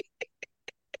meat.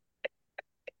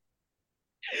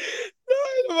 No,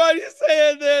 ain't nobody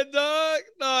saying that, dog.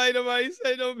 No, ain't nobody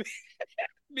saying no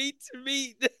meat to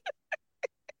meat.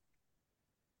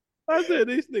 I said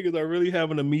these niggas are really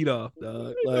having a meet off,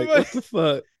 dog. Like, what the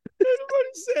fuck?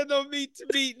 Nobody said no meat to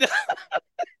meat.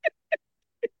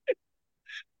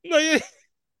 No, yeah.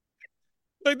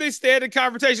 Like they stand in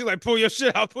confrontation, like pull your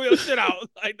shit out.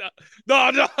 Like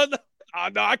no,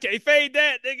 I can't fade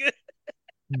that, nigga.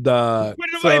 Dog. Put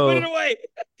it away.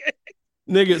 Okay.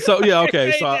 Nigga, so yeah,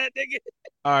 okay. So that,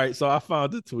 All right, so I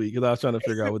found the tweet because I was trying to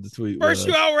figure out what the tweet First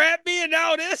was. you out rap me and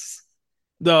now this.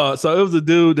 No, so it was a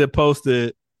dude that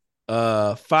posted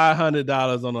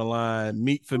 $500 on the line,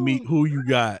 meet for meet, who you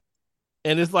got?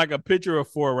 And it's like a picture of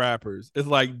 4 rappers. It's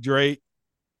like Drake,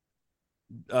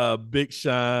 Big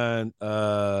Sean,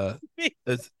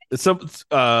 it's some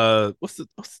I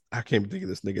can't think of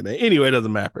this nigga name. Anyway, it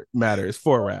doesn't matter. It's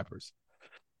 4 rappers.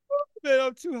 Man,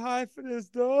 I'm too high for this,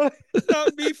 dog. It's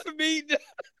not me for me.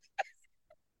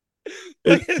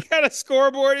 Like it's got a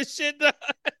scoreboard and shit. Dog.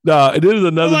 No, it is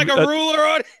another like a ruler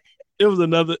on it. It was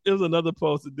another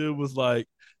post. The dude was like,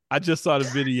 I just saw the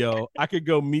video. I could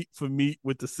go meet for meet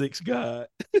with the 6th God.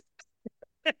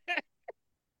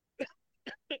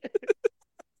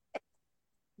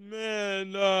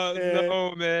 Man,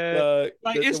 no, man.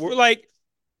 It's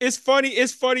funny.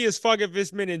 It's funny as fuck if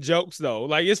it's meant in jokes though.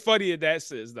 Like it's funny in that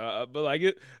sense, dog. But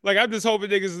I'm just hoping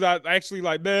niggas is not actually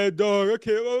like, man, dog. I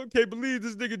can't believe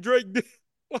this nigga Drake did.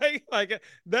 like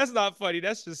that's not funny.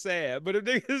 That's just sad. But if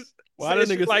niggas why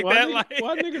niggas like why that, niggas,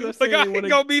 why niggas are like I saying can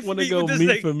go meet for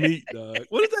meet for meet, dog?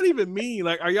 What does that even mean?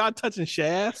 Like, are y'all touching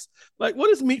shafts? Like, what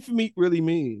does meet for meet really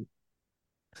mean?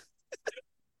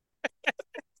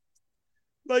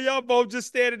 Like y'all both just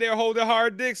standing there holding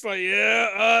hard dicks, like,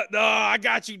 yeah, no, I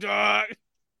got you, dog.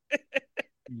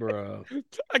 Bro.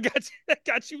 I got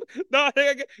you. No,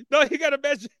 you gotta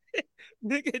measure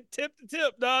nigga tip to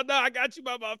tip. No, I got you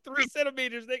by about 3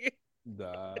 centimeters, nigga.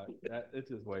 Dog, it's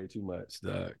just way too much,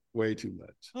 dog. Way too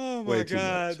much. Oh my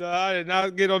god, dog. I did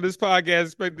not get on this podcast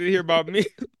expecting to hear about me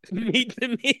meat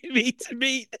to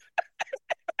meat.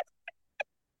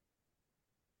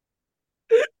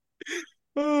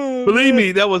 Oh, believe man.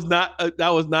 me, that was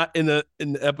not in the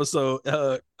episode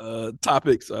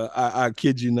topics. I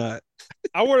kid you not.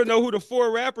 I want to know who the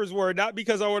 4 rappers were, not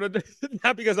because I'm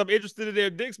interested in their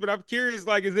dicks, but I'm curious.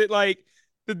 Like, is it like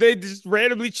did they just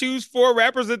randomly choose 4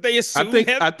 rappers that they assume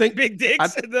have big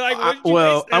dicks?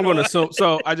 I'm going to assume.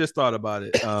 So I just thought about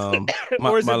it.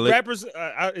 Or is it rappers?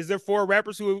 Is there 4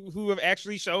 rappers who have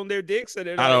actually shown their dicks? And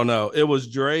I don't know. It was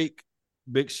Drake,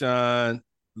 Big Sean,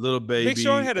 Lil Baby. Big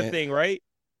Sean had a thing, right?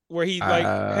 Where he like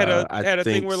had a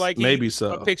thing where like maybe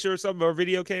so a picture or something or a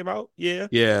video came out.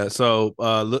 Yeah. So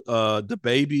the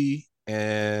Baby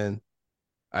and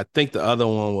I think the other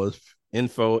one was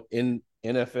NFL,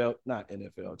 not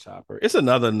NFL Chopper. It's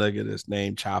another nigga that's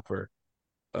named Chopper.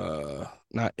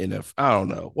 Not NFL. I don't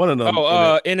know. One of them.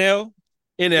 NL.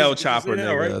 NL Chopper, NL,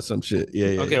 nigga, right? some shit.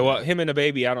 Yeah. Okay, well, him and the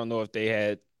Baby, I don't know if they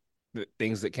had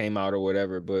things that came out or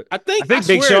whatever, but I think Big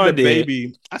Sean did.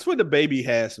 Baby, I swear the Baby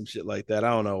had some shit like that.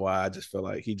 I don't know why. I just feel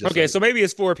like he just okay. So maybe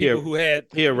it's 4 people who had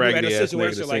a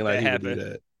situation like that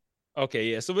happen. Okay,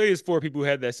 yeah. So maybe it's 4 people who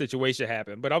had that situation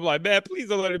happen. But I'm like, man, please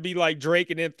don't let it be like Drake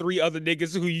and then 3 other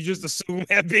niggas who you just assume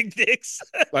have big dicks.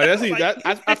 Like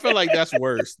I feel like that's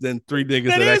worse than 3 niggas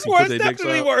that actually put their dicks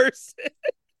up. Worse.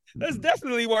 That's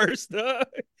definitely worse, though.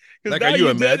 Like, are you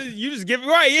imagine? You just give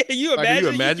right? Yeah, you imagine. Like, are you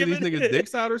imagine these niggas'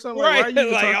 dicks out or something? Right?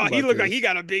 Like, he look like he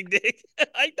got a big dick.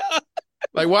 Like, no.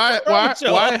 Like, why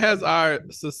has our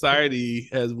society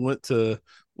has went to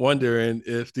wondering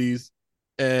if these,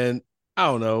 and I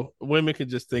don't know, women can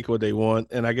just think what they want,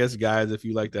 and I guess guys, if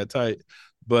you like that tight,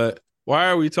 but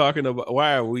why are they talking about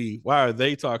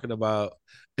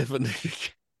if a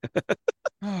nigga?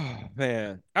 Oh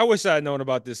man, I wish I had known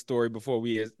about this story before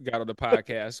we got on the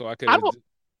podcast, so I could.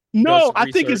 No, I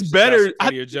think it's better.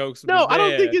 Your jokes. No, I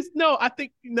don't think it's. No, I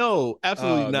think no,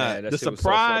 absolutely not. Man, the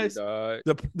surprise, so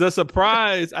funny, the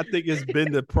surprise. I think it's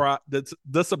been the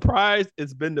surprise.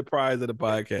 It's been the prize of the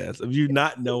podcast of you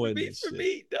not knowing this shit.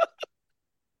 Me,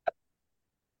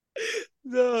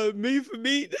 no, me for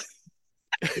me.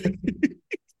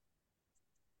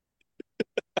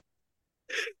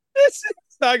 This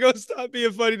is not gonna stop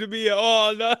being funny to me at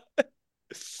all. No.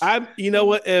 You know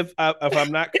what? If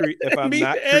I'm not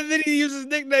and then he uses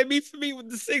nickname me for me with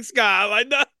the 6th guy. Like,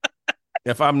 no.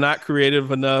 If I'm not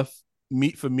creative enough,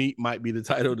 meat for meat might be the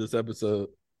title of this episode.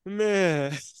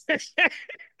 Man.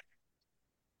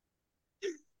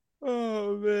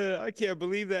 Oh man, I can't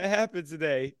believe that happened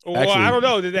today. Well, actually, I don't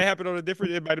know. Did that happen on a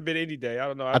different? It might have been any day. I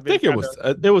don't know. I think it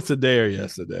was today or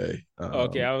yesterday.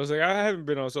 Okay, I was like, I haven't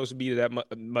been on social media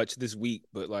that much this week,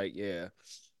 but like, yeah.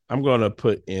 I'm gonna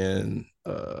put in.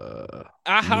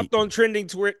 I hopped on trending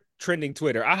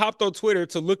Twitter. I hopped on Twitter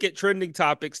to look at trending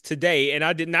topics today, and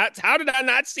I did not. How did I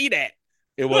not see that?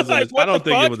 It wasn't. Like, I don't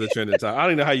think it was a trending topic. I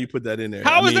don't know how you put that in there.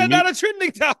 How is that not a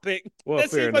trending topic? Well, that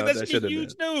fair seems enough. Like that should be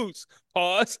huge news.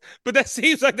 Pause. But that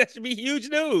seems like that should be huge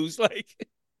news. Like,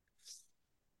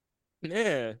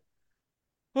 man.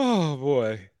 Oh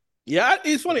boy. Yeah,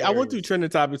 it's funny. I went through trending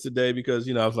topics today because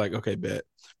I was like, okay, bet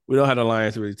we don't have the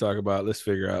Lions to really talk about. Let's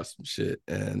figure out some shit.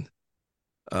 And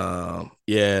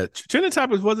yeah, trending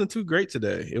topics wasn't too great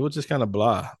today. It was just kind of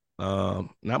blah.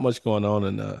 Not much going on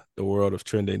in the world of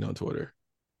trending on Twitter.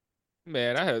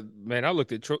 I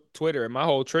looked at Twitter and my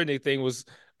whole trending thing was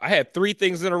I had 3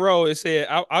 things in a row. It said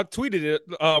I tweeted it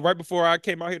right before I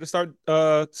came out here to start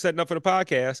setting up for the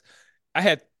podcast. I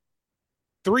had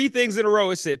 3 things in a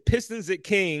row. It said Pistons at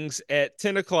Kings at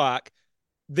 10 o'clock.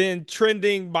 Then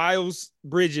trending Miles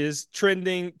Bridges,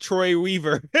 trending Troy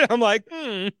Weaver. I'm like,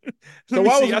 Let me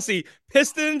see. I see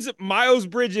Pistons, Miles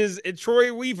Bridges, and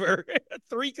Troy Weaver.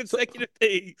 3 consecutive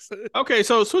things. Okay,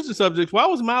 so switching subjects. Why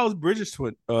was Miles Bridges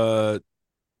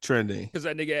trending? Because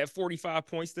that nigga had 45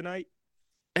 points tonight.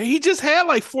 And he just had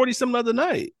like 40 some other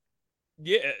night.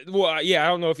 Yeah, well, yeah, I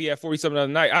don't know if he had 40 something the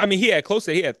other night. I mean, he had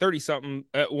 30 something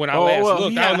when I last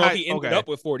looked. I don't know if he ended up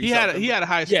with 40. He had a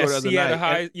high score the other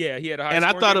night. He had a high. And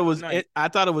I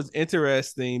thought it was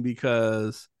interesting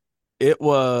because it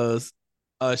was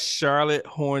a Charlotte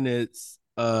Hornets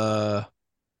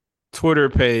Twitter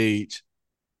page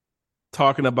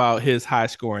talking about his high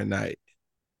scoring night.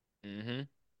 Mm-hmm.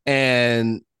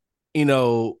 And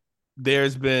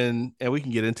there's been, and we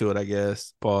can get into it, I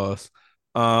guess. Pause.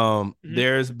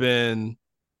 There's been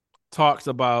talks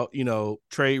about,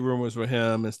 trade rumors with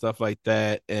him and stuff like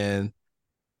that. And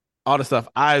all the stuff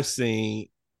I've seen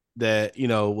that,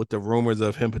 with the rumors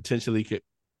of him potentially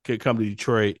could come to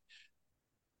Detroit,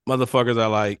 motherfuckers are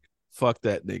like, fuck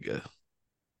that nigga.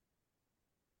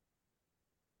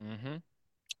 Mm-hmm.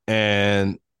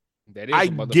 And that is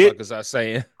what motherfuckers are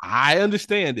saying. I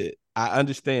understand it.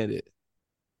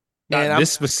 Not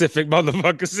this specific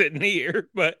motherfucker sitting here,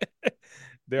 but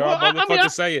there are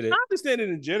motherfuckers saying it. I understand it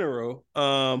in general.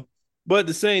 But at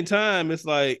the same time, it's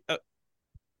like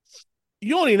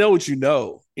you only know what you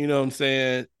know. You know what I'm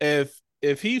saying?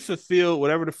 If he fulfilled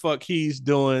whatever the fuck he's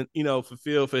doing,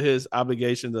 fulfilled for his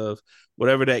obligations of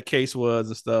whatever that case was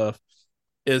and stuff,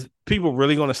 is people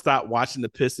really going to stop watching the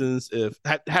Pistons?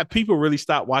 Have people really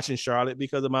stopped watching Charlotte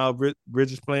because of Miles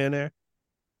Bridges playing there?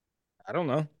 I don't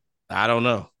know.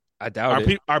 I doubt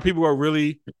it. Are people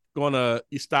really going to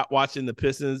stop watching the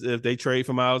Pistons if they trade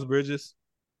for Miles Bridges?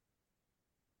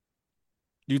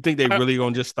 Do you think they really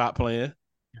going to just stop playing?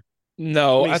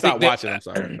 No, I think watching. I'm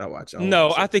sorry, not watching.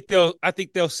 No, I think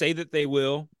they'll say that they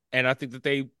will, and I think that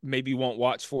they maybe won't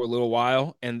watch for a little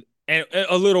while, and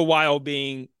a little while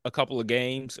being a couple of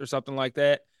games or something like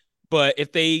that. But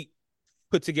if they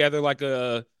put together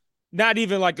not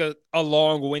even like a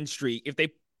long win streak, if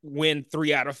they win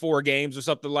 3 out of 4 games or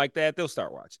something like that, they'll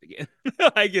start watching again.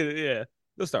 I get it. Yeah,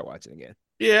 they'll start watching again.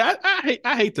 Yeah,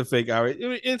 I hate the fake outrage.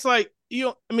 It's like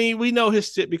we know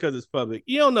his shit because it's public.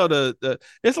 You don't know the.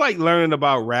 It's like learning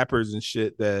about rappers and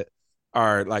shit that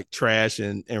are like trash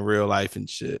in real life and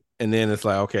shit, and then it's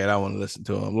like, okay, I don't want to listen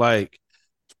to him. Like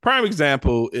prime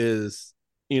example is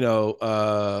what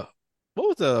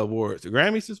was the awards? The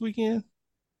Grammys this weekend?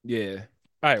 Yeah,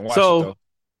 I didn't watch it though.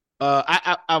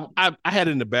 I had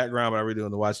it in the background, but I really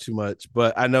didn't watch too much.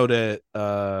 But I know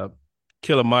that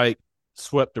Killer Mike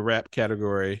swept the rap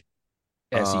category,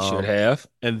 as he should have,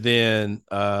 and then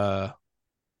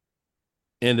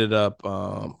ended up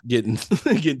getting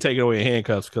taken away in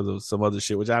handcuffs because of some other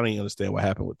shit, which I don't even understand what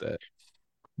happened with that.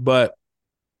 But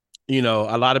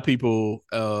a lot of people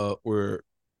were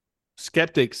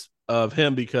skeptics of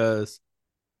him because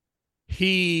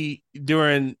he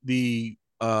during the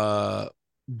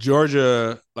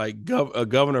Georgia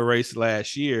governor race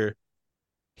last year,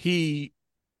 he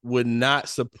would not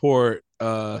support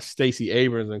Stacey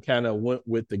Abrams and kind of went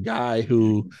with the guy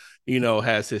who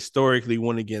has historically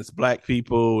won against black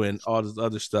people and all this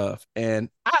other stuff. And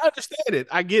I understand it.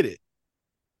 I get it.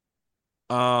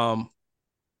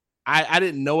 I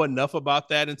didn't know enough about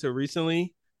that until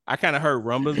recently. I kind of heard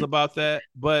rumblings about that,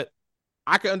 but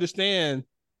I can understand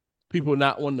people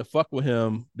not wanting to fuck with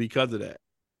him because of that.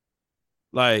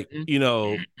 Like,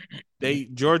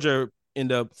 Georgia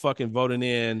end up fucking voting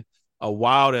in a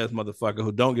wild ass motherfucker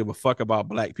who don't give a fuck about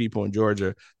black people in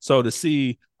Georgia. So to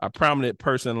see a prominent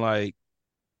person like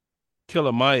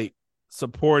Killer Mike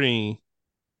supporting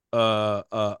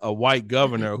a white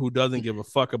governor who doesn't give a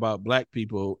fuck about black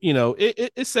people,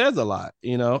 it says a lot,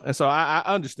 and so I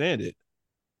understand it.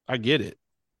 I get it.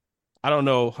 I don't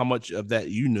know how much of that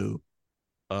you knew.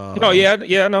 I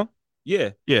know.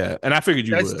 Yeah, and I figured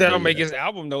you would. That don't make his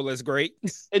album no less great.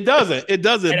 It doesn't.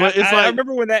 But I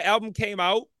remember when that album came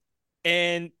out,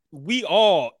 and we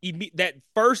all that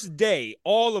first day,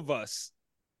 all of us,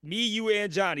 me, you,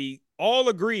 and Johnny, all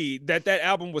agreed that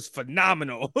album was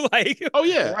phenomenal. Oh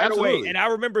yeah, right away. And I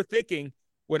remember thinking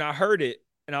when I heard it,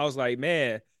 and I was like,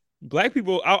 man, Black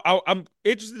people, I'm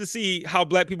interested to see how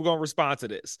black people gonna respond to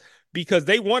this because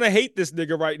they want to hate this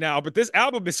nigga right now, but this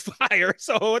album is fire.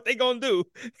 So what they gonna do?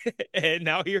 and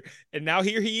now here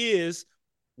he is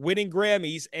winning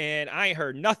Grammys, and I ain't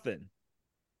heard nothing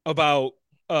about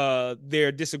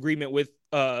their disagreement with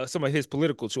some of his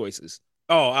political choices.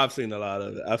 Oh, I've seen a lot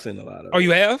of it. Oh,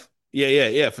 you have?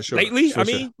 Yeah, for sure. Lately? For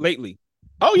sure. Lately.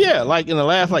 Oh yeah, like in the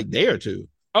last like day or two.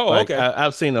 Oh, Like okay.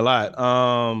 I've seen a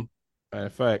lot. In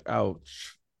fact,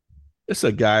 it's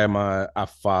a guy I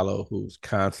follow who's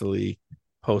constantly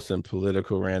posting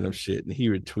political random shit, and he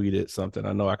retweeted something.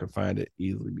 I know I can find it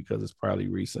easily because it's probably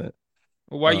recent.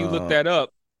 While you look that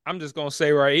up, I'm just gonna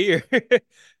say right here,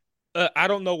 I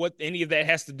don't know what any of that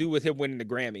has to do with him winning the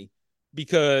Grammy,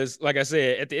 because, like I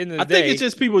said, at the end of the day, I think it's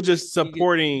just people just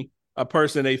supporting a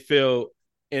person they feel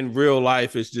in real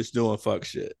life is just doing fuck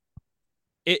shit.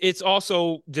 It's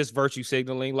also just virtue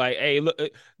signaling. Like, hey, look,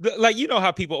 like, you know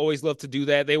how people always love to do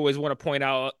that. They always want to point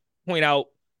out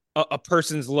a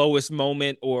person's lowest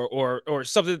moment or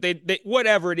something that they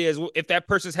whatever it is. If that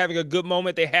person's having a good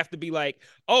moment, they have to be like,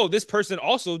 oh, this person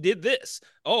also did this.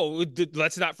 Oh,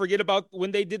 let's not forget about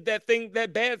when they did that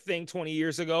bad thing 20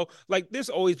 years ago. Like, there's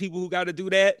always people who got to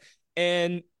do that.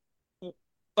 And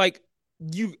like,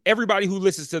 everybody who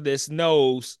listens to this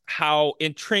knows how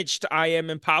entrenched I am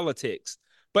in politics.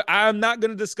 But I'm not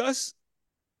going to discuss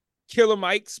Killer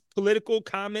Mike's political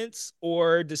comments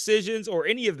or decisions or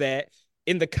any of that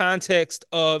in the context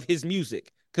of his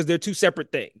music, because they're two separate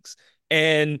things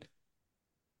and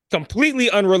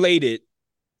completely unrelated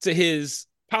to his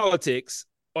politics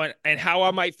and how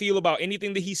I might feel about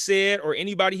anything that he said or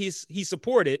anybody he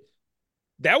supported.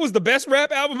 That was the best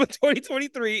rap album of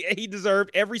 2023, and he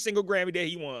deserved every single Grammy that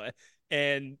he won.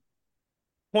 And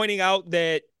pointing out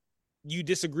that you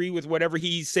disagree with whatever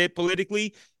he said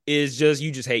politically is just you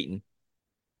just hating.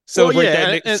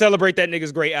 Celebrate celebrate that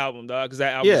nigga's great album, dog, because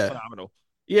that album is phenomenal.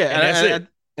 Yeah, and that's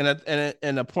it.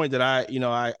 And the point that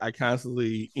I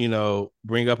constantly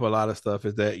bring up a lot of stuff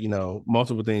is that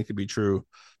multiple things could be true.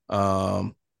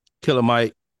 Killer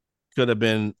Mike could have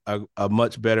been a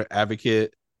much better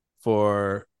advocate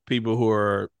for people who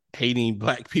are hating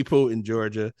black people in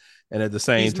Georgia, and at the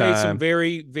same time, he's made some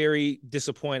very, very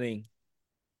disappointing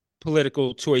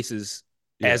political choices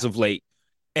as of late,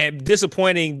 and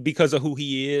disappointing because of who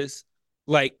he is.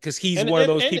 Like, because he's one of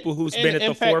those people who's been at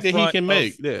the forefront that he can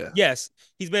make. Yes,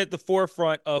 he's been at the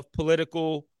forefront of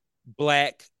political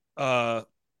black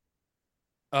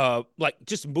like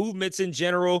just movements in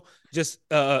general, just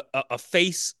a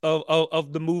face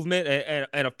of the movement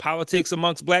and of politics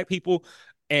amongst black people.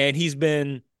 And he's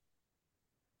been,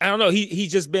 I don't know,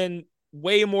 he's just been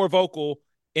way more vocal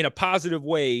in a positive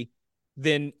way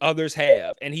than others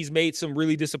have. And he's made some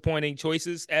really disappointing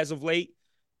choices as of late.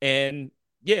 And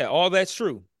yeah, all that's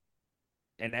true.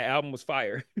 And that album was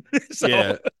fire. So,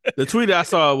 yeah, the tweet I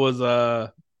saw was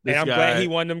and I'm glad he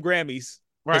won them Grammys.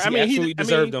 Right, he absolutely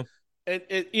deserved them.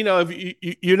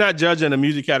 If you're not judging a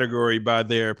music category by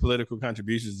their political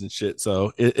contributions and shit,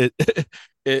 so it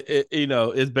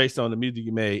it's based on the music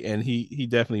he made, and he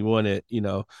definitely won it.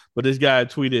 But this guy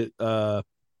tweeted,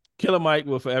 Killer Mike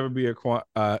will forever be a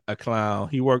clown.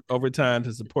 He worked overtime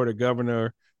to support a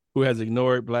governor who has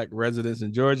ignored black residents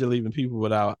in Georgia, leaving people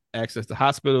without access to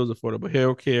hospitals, affordable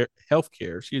healthcare,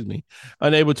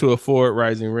 unable to afford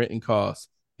rising rent and costs.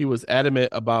 He was adamant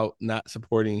about not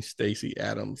supporting Stacey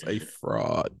Adams, a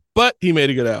fraud, but he made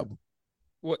a good album.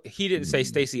 Well, he didn't say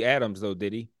Stacey Adams though,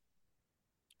 did he?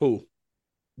 Who?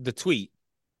 The tweet.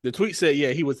 The tweet said,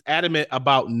 yeah, he was adamant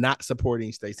about not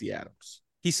supporting Stacey Adams.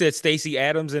 He said Stacey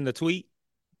Adams in the tweet.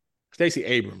 Stacey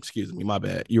Abrams, excuse me, my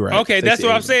bad. You're right. Okay, Stacey that's what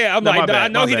Abrams. I'm saying. I'm like, I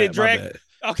know he didn't drag.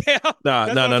 Okay,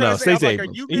 no. Stacey Abrams.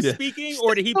 Are you misspeaking,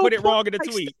 or did he put it wrong in the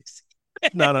tweet?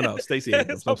 No. Stacey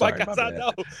Abrams. I'm sorry, my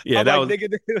bad. Yeah, that was.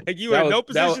 Nigga, like, you were in no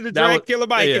position to drag Killer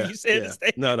Mike if you said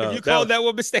no. If you called that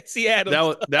woman Stacey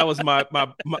Adams. That was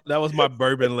my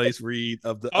bourbon lace read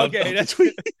of the. Okay, that's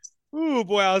tweet. Ooh,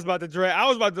 boy, I was about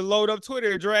to load up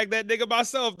Twitter and drag that nigga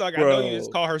myself, dog. I know you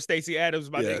just call her Stacey Adams,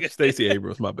 my nigga. Stacey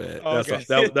Abrams, my bad. Okay.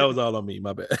 That was all on me,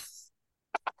 my bad.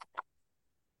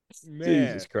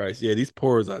 Man. Jesus Christ. Yeah, these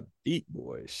pores are deep,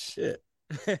 boy. Shit.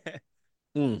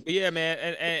 Yeah,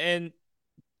 man. And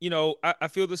I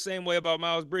feel the same way about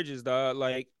Miles Bridges, dog.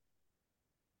 Like,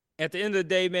 at the end of the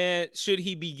day, man, should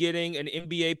he be getting an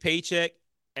NBA paycheck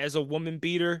as a woman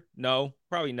beater? No,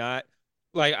 probably not.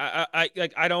 Like,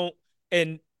 I don't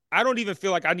even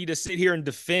feel like I need to sit here and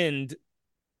defend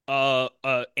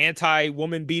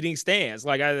anti-woman beating stance.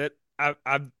 Like, I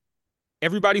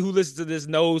everybody who listens to this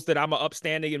knows that I'm an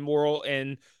upstanding and moral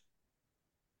and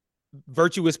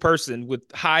virtuous person with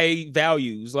high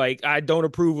values. Like, I don't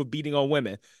approve of beating on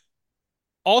women.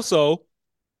 Also,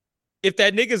 if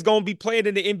that nigga's gonna be playing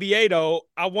in the NBA though,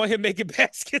 I want him making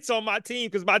baskets on my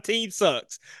team because my team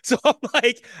sucks. So I'm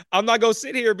like, I'm not gonna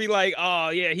sit here and be like, oh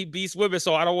yeah, he beats women,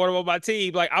 so I don't want him on my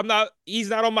team. Like, he's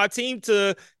not on my team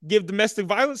to give domestic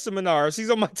violence seminars.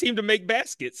 He's on my team to make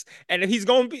baskets. And if he's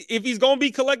gonna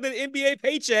be collecting an NBA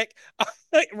paycheck,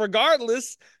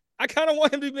 regardless, I kind of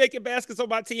want him to be making baskets on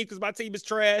my team because my team is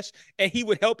trash, and he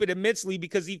would help it immensely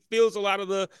because he fills a lot of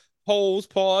the holes,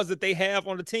 pause that they have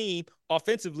on the team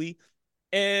offensively.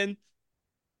 And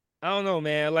I don't know,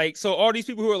 man. Like, so all these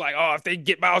people who are like, oh, if they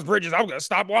get Miles Bridges, I'm gonna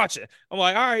stop watching. I'm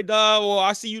like, all right, well,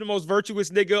 I see you the most virtuous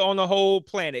nigga on the whole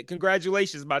planet.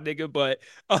 Congratulations, my nigga. But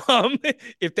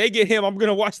if they get him, I'm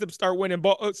gonna watch them start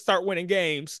winning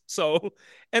games. So,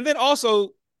 and then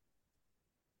also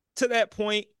to that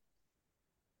point,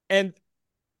 and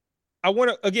I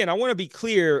want to be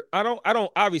clear.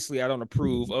 Obviously I don't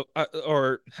approve of,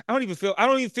 or I don't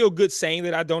even feel good saying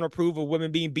that I don't approve of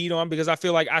women being beat on, because I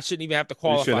feel like I shouldn't even have to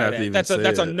qualify that.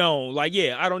 That's a known. Like,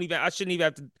 yeah, I shouldn't even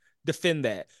have to defend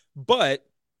that. But,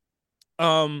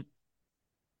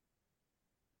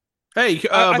 hey,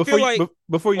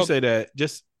 before you say that,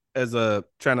 just as a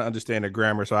trying to understand the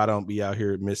grammar so I don't be out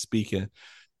here misspeaking,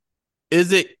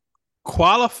 is it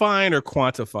qualifying or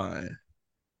quantifying?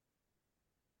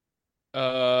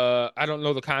 I don't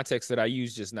know the context that I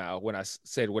used just now when I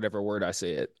said whatever word I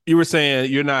said. You were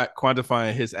saying you're not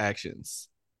quantifying his actions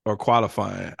or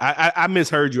qualifying. I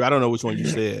misheard you. I don't know which one you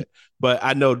said, but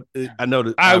I know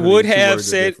that I would have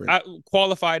said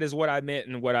qualified is what I meant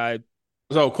and what I.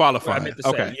 So qualifying.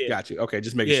 Okay, yeah. Got you. Okay,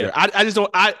 just making sure. I just don't.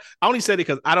 I only said it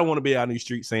because I don't want to be out in these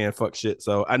streets saying fuck shit.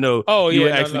 So I know.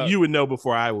 You would know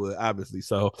before I would, obviously.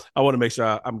 So I want to make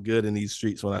sure I'm good in these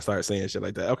streets when I start saying shit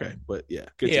like that. Okay, but yeah,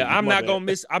 continue. I'm not gonna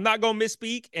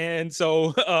misspeak, and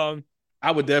so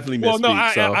I would definitely misspeak.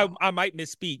 Well, no, I might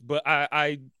misspeak, but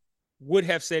I would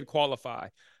have said qualify.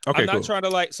 Okay, I'm not trying to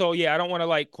like. So yeah, I don't want to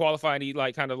like qualify any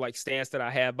like kind of like stance that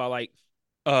I have by like,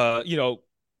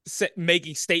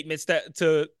 making statements that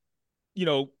to,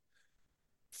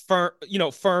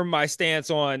 firm my stance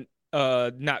on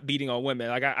not beating on women.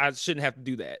 Like, I shouldn't have to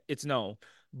do that. It's known.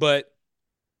 But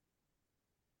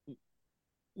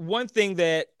one thing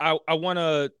that I want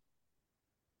to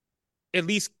at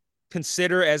least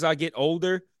consider as I get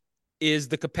older is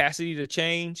the capacity to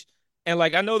change. And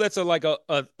like, I know that's a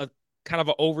kind of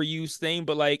an overused thing,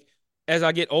 but like, as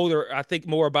I get older, I think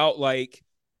more about like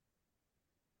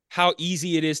how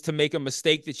easy it is to make a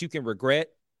mistake that you can regret.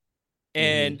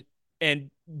 And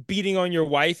beating on your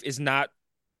wife is not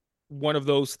one of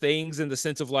those things, in the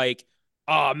sense of like,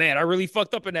 oh man, I really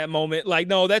fucked up in that moment. Like,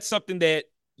 no, that's something that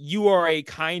you are a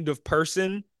kind of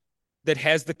person that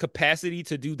has the capacity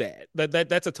to do that.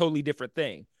 That's a totally different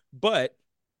thing. But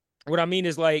what I mean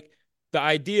is like the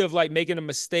idea of like making a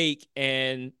mistake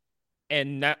and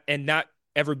not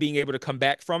ever being able to come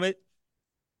back from it.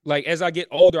 Like, as I get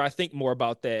older, I think more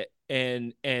about that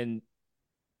and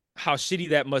how shitty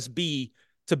that must be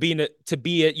to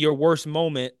be at your worst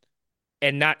moment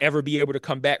and not ever be able to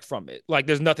come back from it. Like,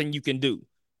 there's nothing you can do,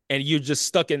 and you're just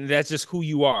stuck in. That's just who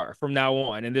you are from now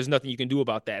on, and there's nothing you can do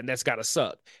about that, and that's gotta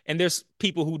suck. And there's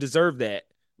people who deserve that,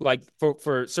 like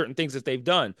for certain things that they've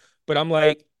done. But I'm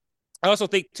like, I also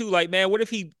think too, like, man, what if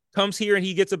he comes here and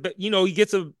he gets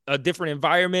a different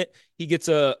environment, he gets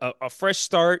a fresh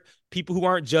start, people who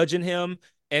aren't judging him,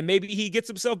 and maybe he gets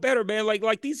himself better, man. Like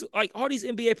all these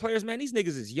NBA players, man, these niggas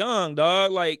is young,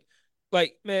 dog. Like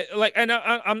man, like, and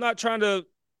I'm not trying to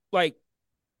like,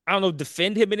 I don't know,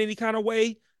 defend him in any kind of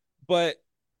way, but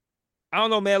I don't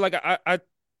know, man. Like, I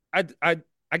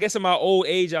guess in my old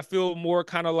age, I feel more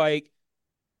kind of like,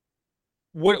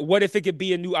 what if it could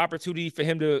be a new opportunity for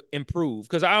him to improve?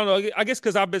 Because I don't know, I guess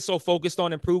because I've been so focused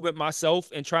on improvement myself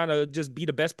and trying to just be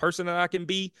the best person that I can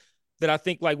be, that I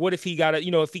think like, what if he got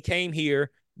if he came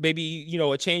here, maybe,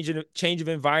 a change of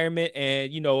environment,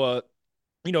 and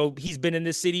he's been in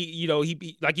this city,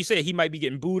 he like you said, he might be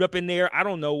getting booed up in there. I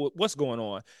don't know what's going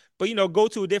on, but go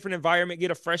to a different environment,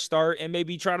 get a fresh start, and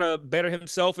maybe try to better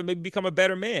himself and maybe become a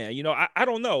better man. I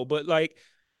don't know, but like,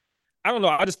 I don't know.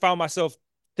 I just found myself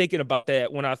thinking about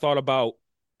that when I thought about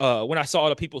when I saw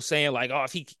the people saying like, oh,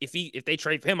 if they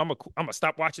trade for him, I'm gonna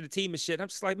stop watching the team and shit. I'm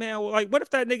just like, man, well, like, what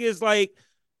if that nigga is like,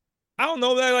 I don't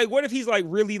know, man, like, what if he's like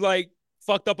really like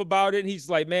fucked up about it, and he's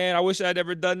like, man, I wish I'd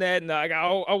never done that, and like,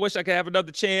 I wish I could have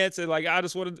another chance, and like, I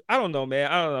just want to, I don't know, man,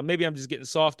 I don't know, maybe I'm just getting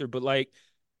softer, but like,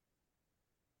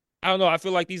 I don't know, I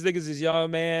feel like these niggas is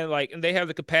young, man, like, and they have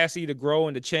the capacity to grow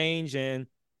and to change, and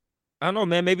I don't know,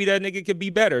 man. Maybe that nigga could be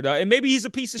better, though. And maybe he's a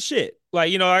piece of shit.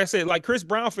 Like, like I said, like Chris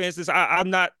Brown, for instance, Bruh, I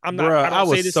don't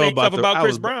say the same stuff about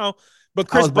Chris Brown, but I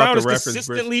Chris was about Brown to has reference Chris.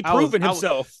 consistently proven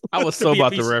himself I was to so be a about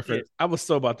to piece of shit. reference. I was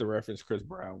so about to reference Chris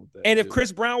Brown with that. And if too.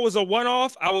 Chris Brown was a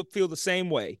one-off, I would feel the same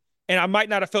way. And I might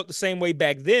not have felt the same way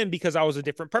back then because I was a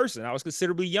different person. I was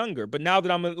considerably younger. But now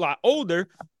that I'm a lot older,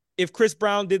 if Chris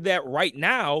Brown did that right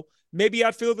now, maybe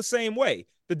I'd feel the same way.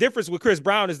 The difference with Chris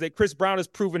Brown is that Chris Brown has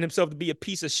proven himself to be a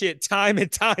piece of shit time and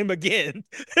time again.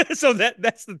 So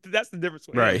that's the difference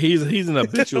with right. him. He's an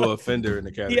habitual offender in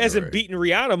the category. He hasn't beaten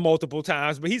Rihanna multiple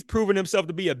times, but he's proven himself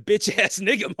to be a bitch ass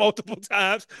nigga multiple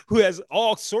times who has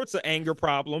all sorts of anger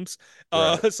problems.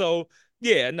 Right. So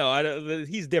yeah, no,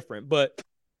 he's different. But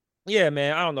yeah,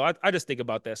 man, I don't know. I just think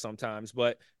about that sometimes.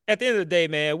 But at the end of the day,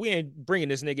 man, we ain't bringing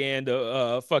this nigga in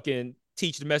to fucking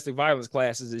teach domestic violence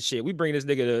classes and shit. We bring this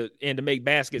nigga in to make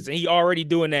baskets, and he already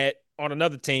doing that on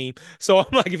another team. So I'm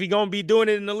like, if he gonna be doing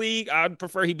it in the league, I'd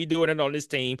prefer he be doing it on this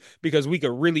team because we could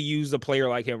really use a player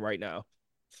like him right now.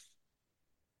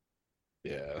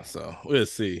 Yeah, so we'll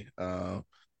see.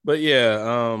 But yeah,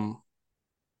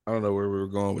 I don't know where we were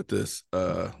going with this.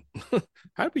 How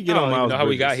did we get on Miles? Know how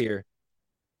we got here.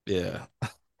 Yeah.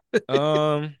 It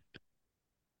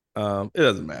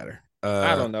doesn't matter.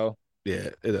 I don't know. Yeah,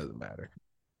 it doesn't matter.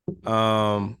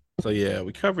 So yeah,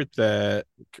 we covered that.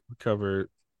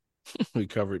 We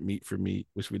covered meat for meat,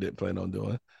 which we didn't plan on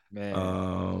doing.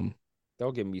 Man.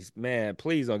 Don't get me, man.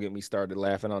 Please don't get me started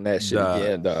laughing on that shit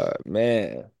again, dog.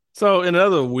 Man. So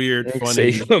another weird,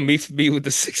 funny meat for meat with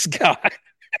the sixth guy.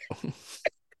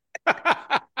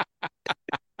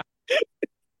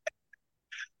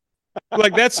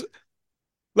 Like that's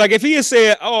like if he had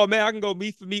said, "Oh man, I can go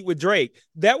meet for meet with Drake,"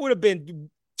 that would have been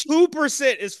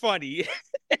 2% as funny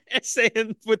as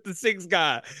saying with the sixth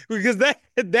guy because that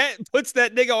puts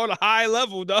that nigga on a high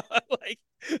level, dog.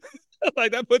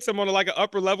 Like that puts him on like an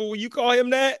upper level when you call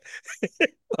him that.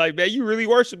 Like man, you really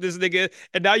worship this nigga,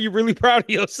 and now you're really proud of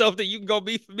yourself that you can go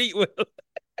meet for meet with him.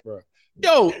 Bro.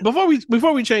 Yo,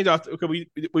 before we change off, we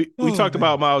talked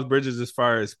about Miles Bridges as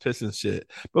far as Pistons shit,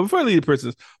 but before I leave the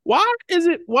Pistons, why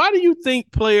do you think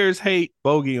players hate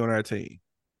Bogey on our team?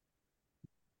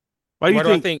 Why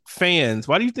do you think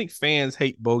fans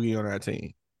hate Bogey on our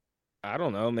team? I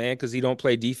don't know, man, because he don't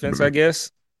play defense, I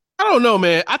guess. I don't know,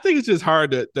 man. I think it's just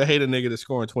hard to hate a nigga that's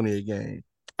scoring 20 a game.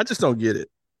 I just don't get it.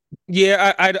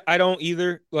 Yeah, I don't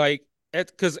either. Like,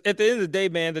 because at the end of the day,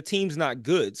 man, the team's not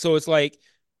good. So it's like,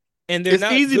 and it's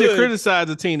easy to criticize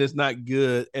a team that's not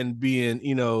good and being,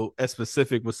 as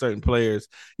specific with certain players.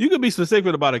 You could be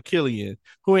specific about a Killian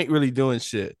who ain't really doing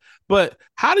shit. But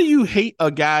how do you hate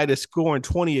a guy that's scoring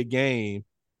 20 a game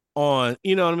on,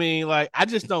 you know what I mean? Like, I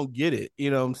just don't get it. You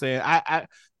know what I'm saying?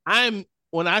 I'm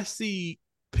when I see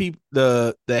people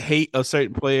the hate of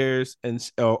certain players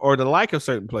or the like of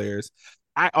certain players,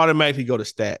 I automatically go to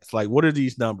stats. Like, what are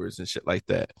these numbers and shit like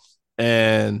that?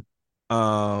 And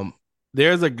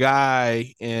there's a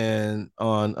guy on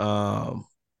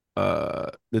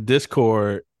the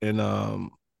Discord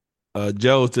and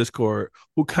Joe's Discord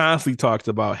who constantly talks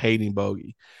about hating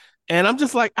Bogey. And I'm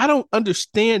just like, I don't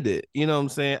understand it. You know what I'm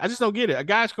saying? I just don't get it. A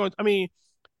guy's going, I mean,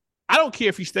 I don't care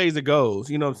if he stays or goes.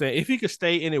 You know what I'm saying? If he could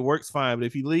stay and it works fine, but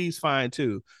if he leaves, fine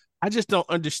too. I just don't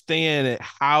understand it.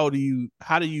 How do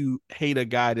you hate a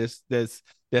guy that's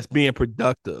being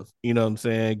productive? You know what I'm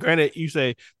saying? Granted, you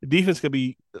say the defense could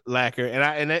be lacquer,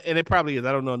 and it probably is.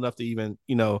 I don't know enough to even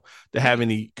to have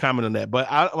any comment on that.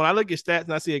 But when I look at stats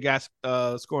and I see a guy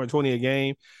scoring 20 a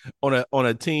game on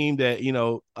a team that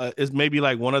is maybe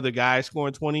like one of the guys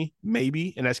scoring 20,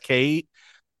 maybe, and that's Cade.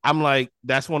 I'm like,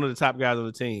 that's one of the top guys on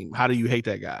the team. How do you hate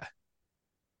that guy?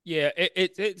 Yeah,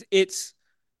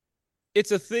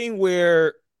 it's a thing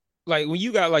where like when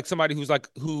you got like somebody who's like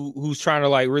who's trying to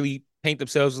like really paint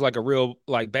themselves as like a real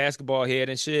like basketball head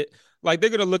and shit, like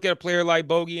they're gonna look at a player like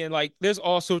Bogey and like there's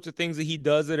all sorts of things that he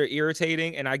does that are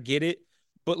irritating, and I get it,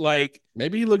 but like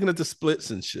maybe he's looking at the splits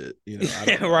and shit, I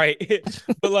don't know. Right.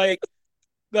 But like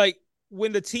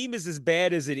when the team is as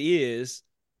bad as it is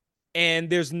and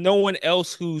there's no one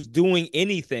else who's doing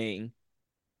anything,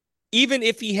 even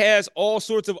if he has all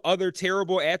sorts of other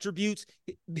terrible attributes,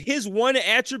 his one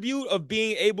attribute of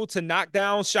being able to knock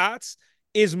down shots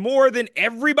is more than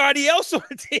everybody else on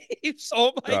the team.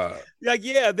 So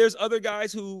yeah, there's other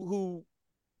guys who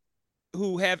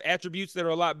have attributes that are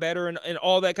a lot better and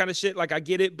all that kind of shit. Like I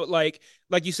get it, but like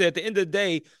you said, at the end of the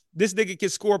day, this nigga can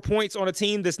score points on a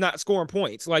team that's not scoring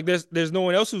points. Like there's no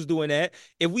one else who's doing that.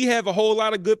 If we have a whole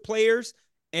lot of good players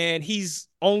and he's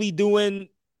only doing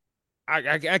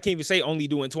I can't even say only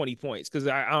doing 20 points because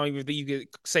I don't even think you could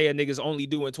say a nigga's only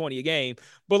doing 20 a game.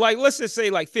 But like, let's just say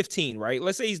like 15, right?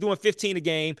 Let's say he's doing 15 a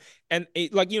game and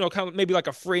like, kind of maybe like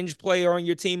a fringe player on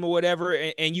your team or whatever.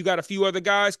 And you got a few other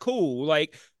guys. Cool.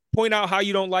 Like, point out how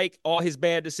you don't like all his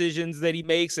bad decisions that he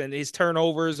makes and his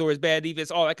turnovers or his bad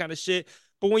defense, all that kind of shit.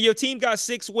 But when your team got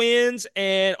 6 wins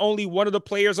and only one of the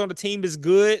players on the team is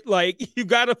good, like you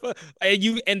gotta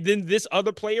and then this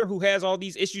other player who has all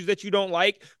these issues that you don't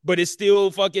like, but is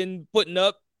still fucking putting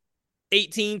up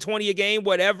 18, 20 a game,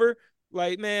 whatever.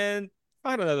 Like, man,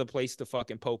 find another place to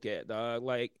fucking poke at, dog.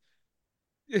 Like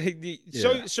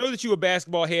show that you a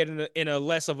basketball head in a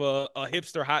less of a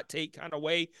hipster hot take kind of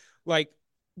way. Like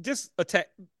just attack.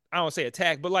 I don't say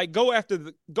attack, but like go after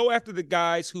the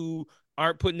guys who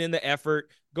aren't putting in the effort.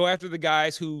 Go after the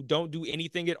guys who don't do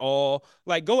anything at all.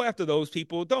 Like go after those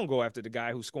people. Don't go after the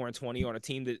guy who's scoring 20 on a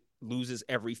team that loses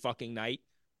every fucking night.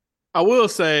 I will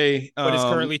say, but is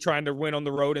currently trying to win on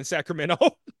the road in Sacramento.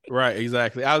 Right,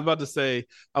 exactly. I was about to say,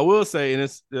 I will say, and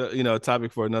it's a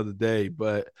topic for another day,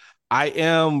 but I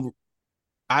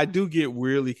do get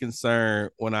really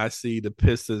concerned when I see the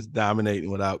Pistons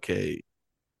dominating without Cade.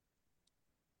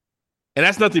 And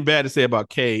that's nothing bad to say about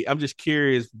Cade. I'm just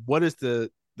curious, what is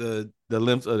the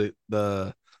length of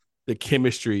the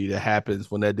chemistry that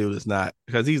happens when that dude is not,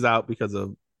 because he's out because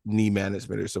of knee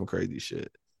management or some crazy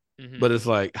shit. Mm-hmm. But it's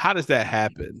like, how does that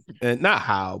happen? And not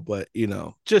how, but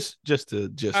just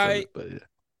but yeah.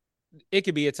 It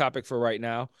could be a topic for right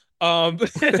now.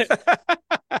 Okay.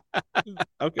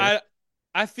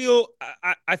 I feel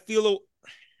I don't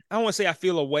want to say I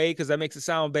feel away because that makes it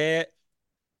sound bad.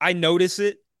 I notice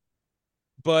it,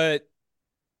 but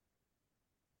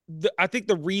I think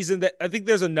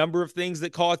there's a number of things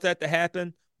that cause that to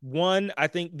happen. One, I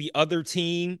think the other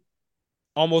team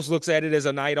almost looks at it as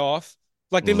a night off.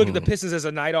 Like they look at the Pistons as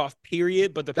a night off,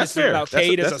 period. But the Pistons without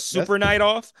Cade as a super night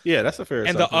off. Yeah, that's a fair.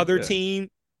 And the other team,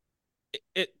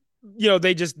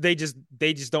 they just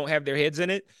don't have their heads in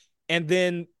it. And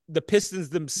then the Pistons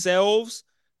themselves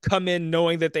come in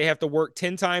knowing that they have to work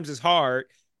 10 times as hard.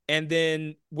 And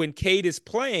then when Cade is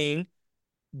playing,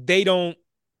 they can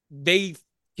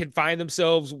find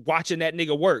themselves watching that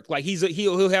nigga work. Like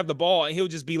he'll have the ball and he'll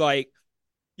just be like,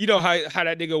 how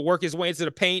that nigga work his way into the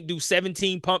paint, do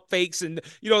 17 pump fakes, and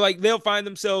like they'll find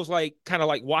themselves like kind of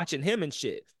like watching him and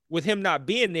shit. With him not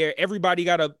being there, everybody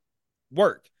gotta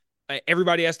work.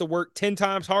 Everybody has to work 10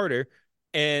 times harder,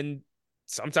 and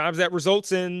sometimes that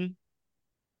results in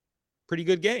pretty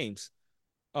good games.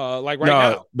 Like right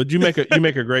now. But you make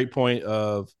a great point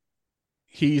of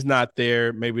he's not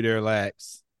there, maybe they're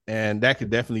lax, and that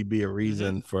could definitely be a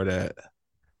reason for that.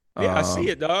 Yeah, I see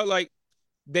it, dog. Like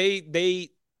they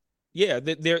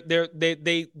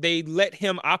let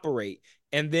him operate,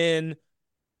 and then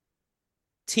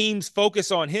teams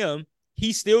focus on him.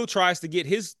 He still tries to get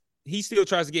his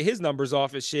numbers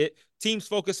off his shit. Teams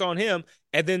focus on him,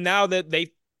 and then now that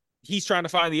he's trying to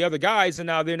find the other guys, and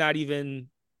now they're not even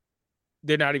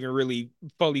really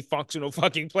fully functional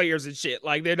fucking players and shit.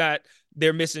 Like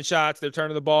they're missing shots, they're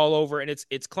turning the ball over, and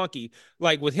it's clunky.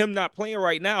 Like with him not playing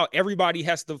right now, everybody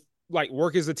has to like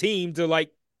work as a team to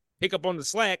like pick up on the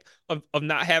slack of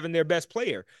not having their best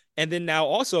player. And then now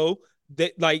also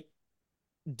that like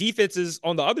defenses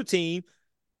on the other team,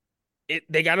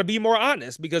 they got to be more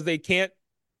honest because they can't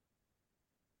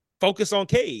focus on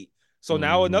Cade. So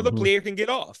now another player can get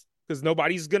off because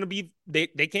nobody's going to be, they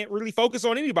can't really focus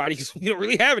on anybody because we don't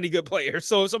really have any good players.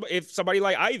 So if somebody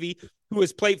like Ivy, who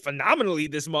has played phenomenally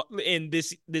this month in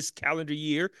this calendar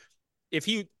year, if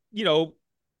he,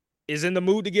 is in the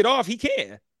mood to get off, he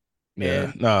can.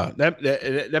 Yeah, no,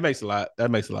 that makes a lot.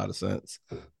 That makes a lot of sense.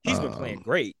 He's been playing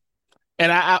great,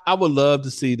 and I would love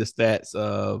to see the stats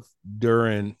of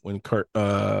during when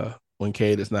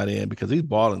Cade is not in because he's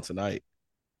balling tonight.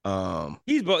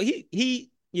 He plays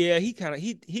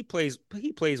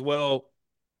well.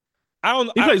 I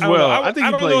don't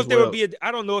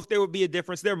know if there would be a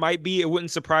difference. There might be. It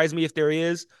wouldn't surprise me if there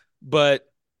is, but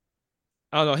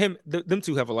I don't know. Them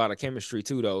two have a lot of chemistry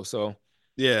too, though. So.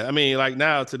 Yeah, I mean, like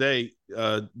now today,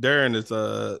 Darren is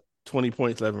 20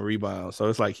 points, 11 rebounds. So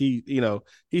it's like he's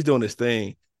doing his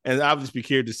thing. And I'll just be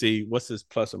curious to see what's his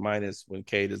plus or minus when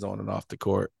Cade is on and off the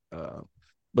court.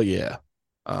 But yeah,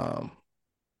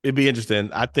 it'd be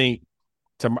interesting. I think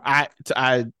I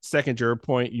second your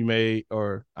point you made,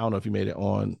 or I don't know if you made it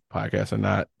on podcast or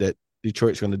not, that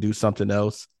Detroit's going to do something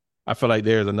else. I feel like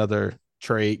there's another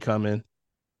trade coming.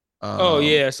 So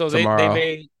they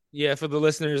made. Yeah, for the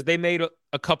listeners, they made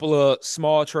a couple of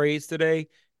small trades today,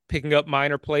 picking up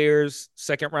minor players,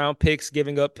 second round picks,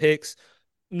 giving up picks.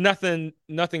 Nothing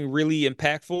really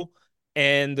impactful.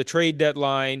 and the trade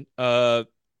deadline,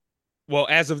 well,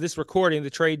 as of this recording, the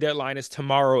trade deadline is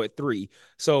tomorrow at 3.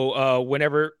 So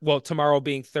tomorrow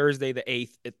being Thursday the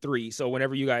 8th at 3. So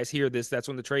whenever you guys hear this, that's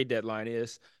when the trade deadline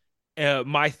is.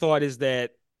 My thought is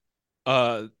that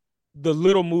uh the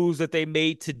little moves that they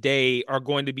made today are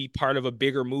going to be part of a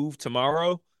bigger move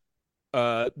tomorrow.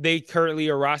 They currently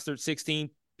are rostered 16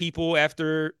 people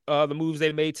after the moves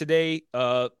they made today.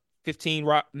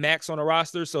 15 max on a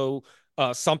roster, so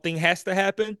something has to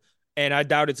happen, and I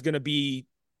doubt it's going to be,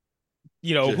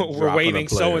 Just we're dropping a waiving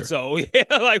so player. and so.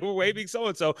 Yeah, like we're waiving so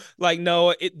and so. Like,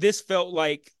 no, this felt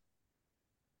like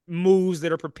moves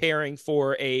that are preparing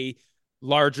for a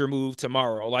larger move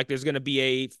tomorrow. Like there's going to be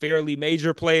a fairly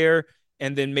major player,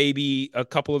 and then maybe a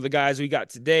couple of the guys we got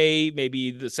today,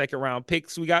 maybe the second round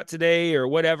picks we got today or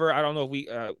whatever. I don't know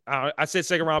if I said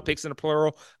second round picks in the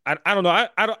plural. I don't know.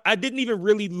 I didn't even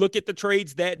really look at the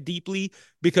trades that deeply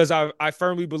because I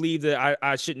firmly believe that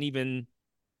I shouldn't even.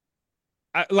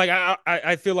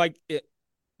 I feel like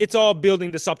it's all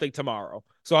building to something tomorrow.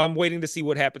 So I'm waiting to see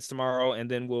what happens tomorrow, and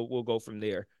then we'll go from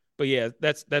there. But yeah,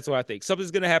 that's what I think.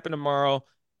 Something's gonna happen tomorrow,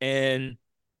 and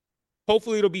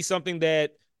hopefully it'll be something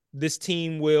that this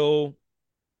team will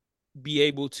be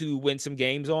able to win some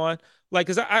games on. Like,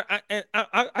 cause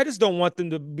I just don't want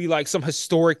them to be like some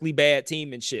historically bad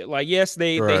team and shit. Like, yes,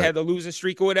 they Right. had the losing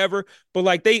streak or whatever, but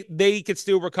like they could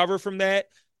still recover from that.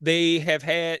 They have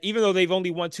had, even though they've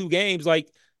only won 2 games, like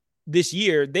this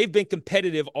year, they've been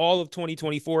competitive all of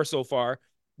 2024 so far.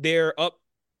 They're up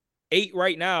 8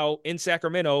 right now in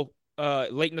Sacramento,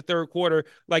 late in the third quarter.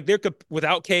 Like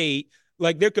without Cade,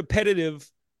 like they're competitive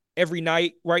every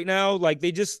night right now. Like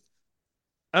they just,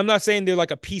 I'm not saying they're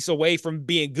like a piece away from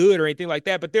being good or anything like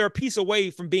that, but they're a piece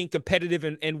away from being competitive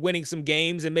and winning some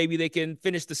games. And maybe they can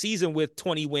finish the season with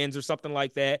 20 wins or something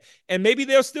like that. And maybe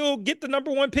they'll still get the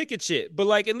number one pick and shit, but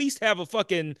like at least have a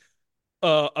fucking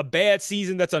a bad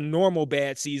season that's a normal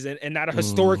bad season and not a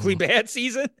historically Mm. bad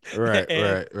season. Right, And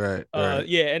right, right, right.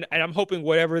 yeah, and I'm hoping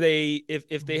whatever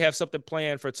if they have something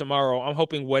planned for tomorrow, I'm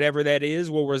hoping whatever that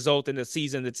is will result in a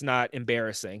season that's not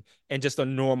embarrassing and just a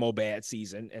normal bad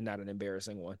season and not an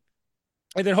embarrassing one.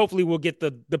 And then hopefully we'll get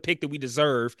the pick that we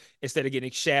deserve instead of getting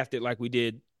shafted like we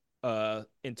did in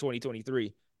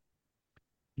 2023.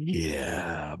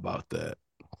 Yeah, about that.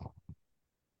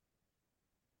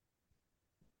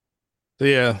 So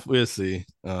yeah, we'll see.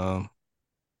 Yeah.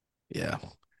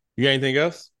 You got anything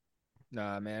else?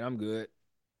 Nah, man, I'm good.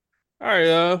 All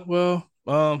right, well,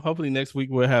 hopefully next week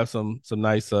we'll have some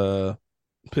nice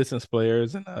Pistons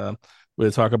players, and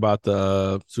we'll talk about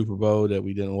the Super Bowl that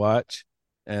we didn't watch.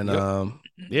 And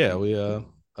Yep. yeah, we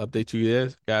update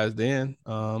you guys then.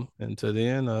 Until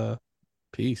then,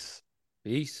 peace.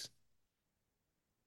 Peace.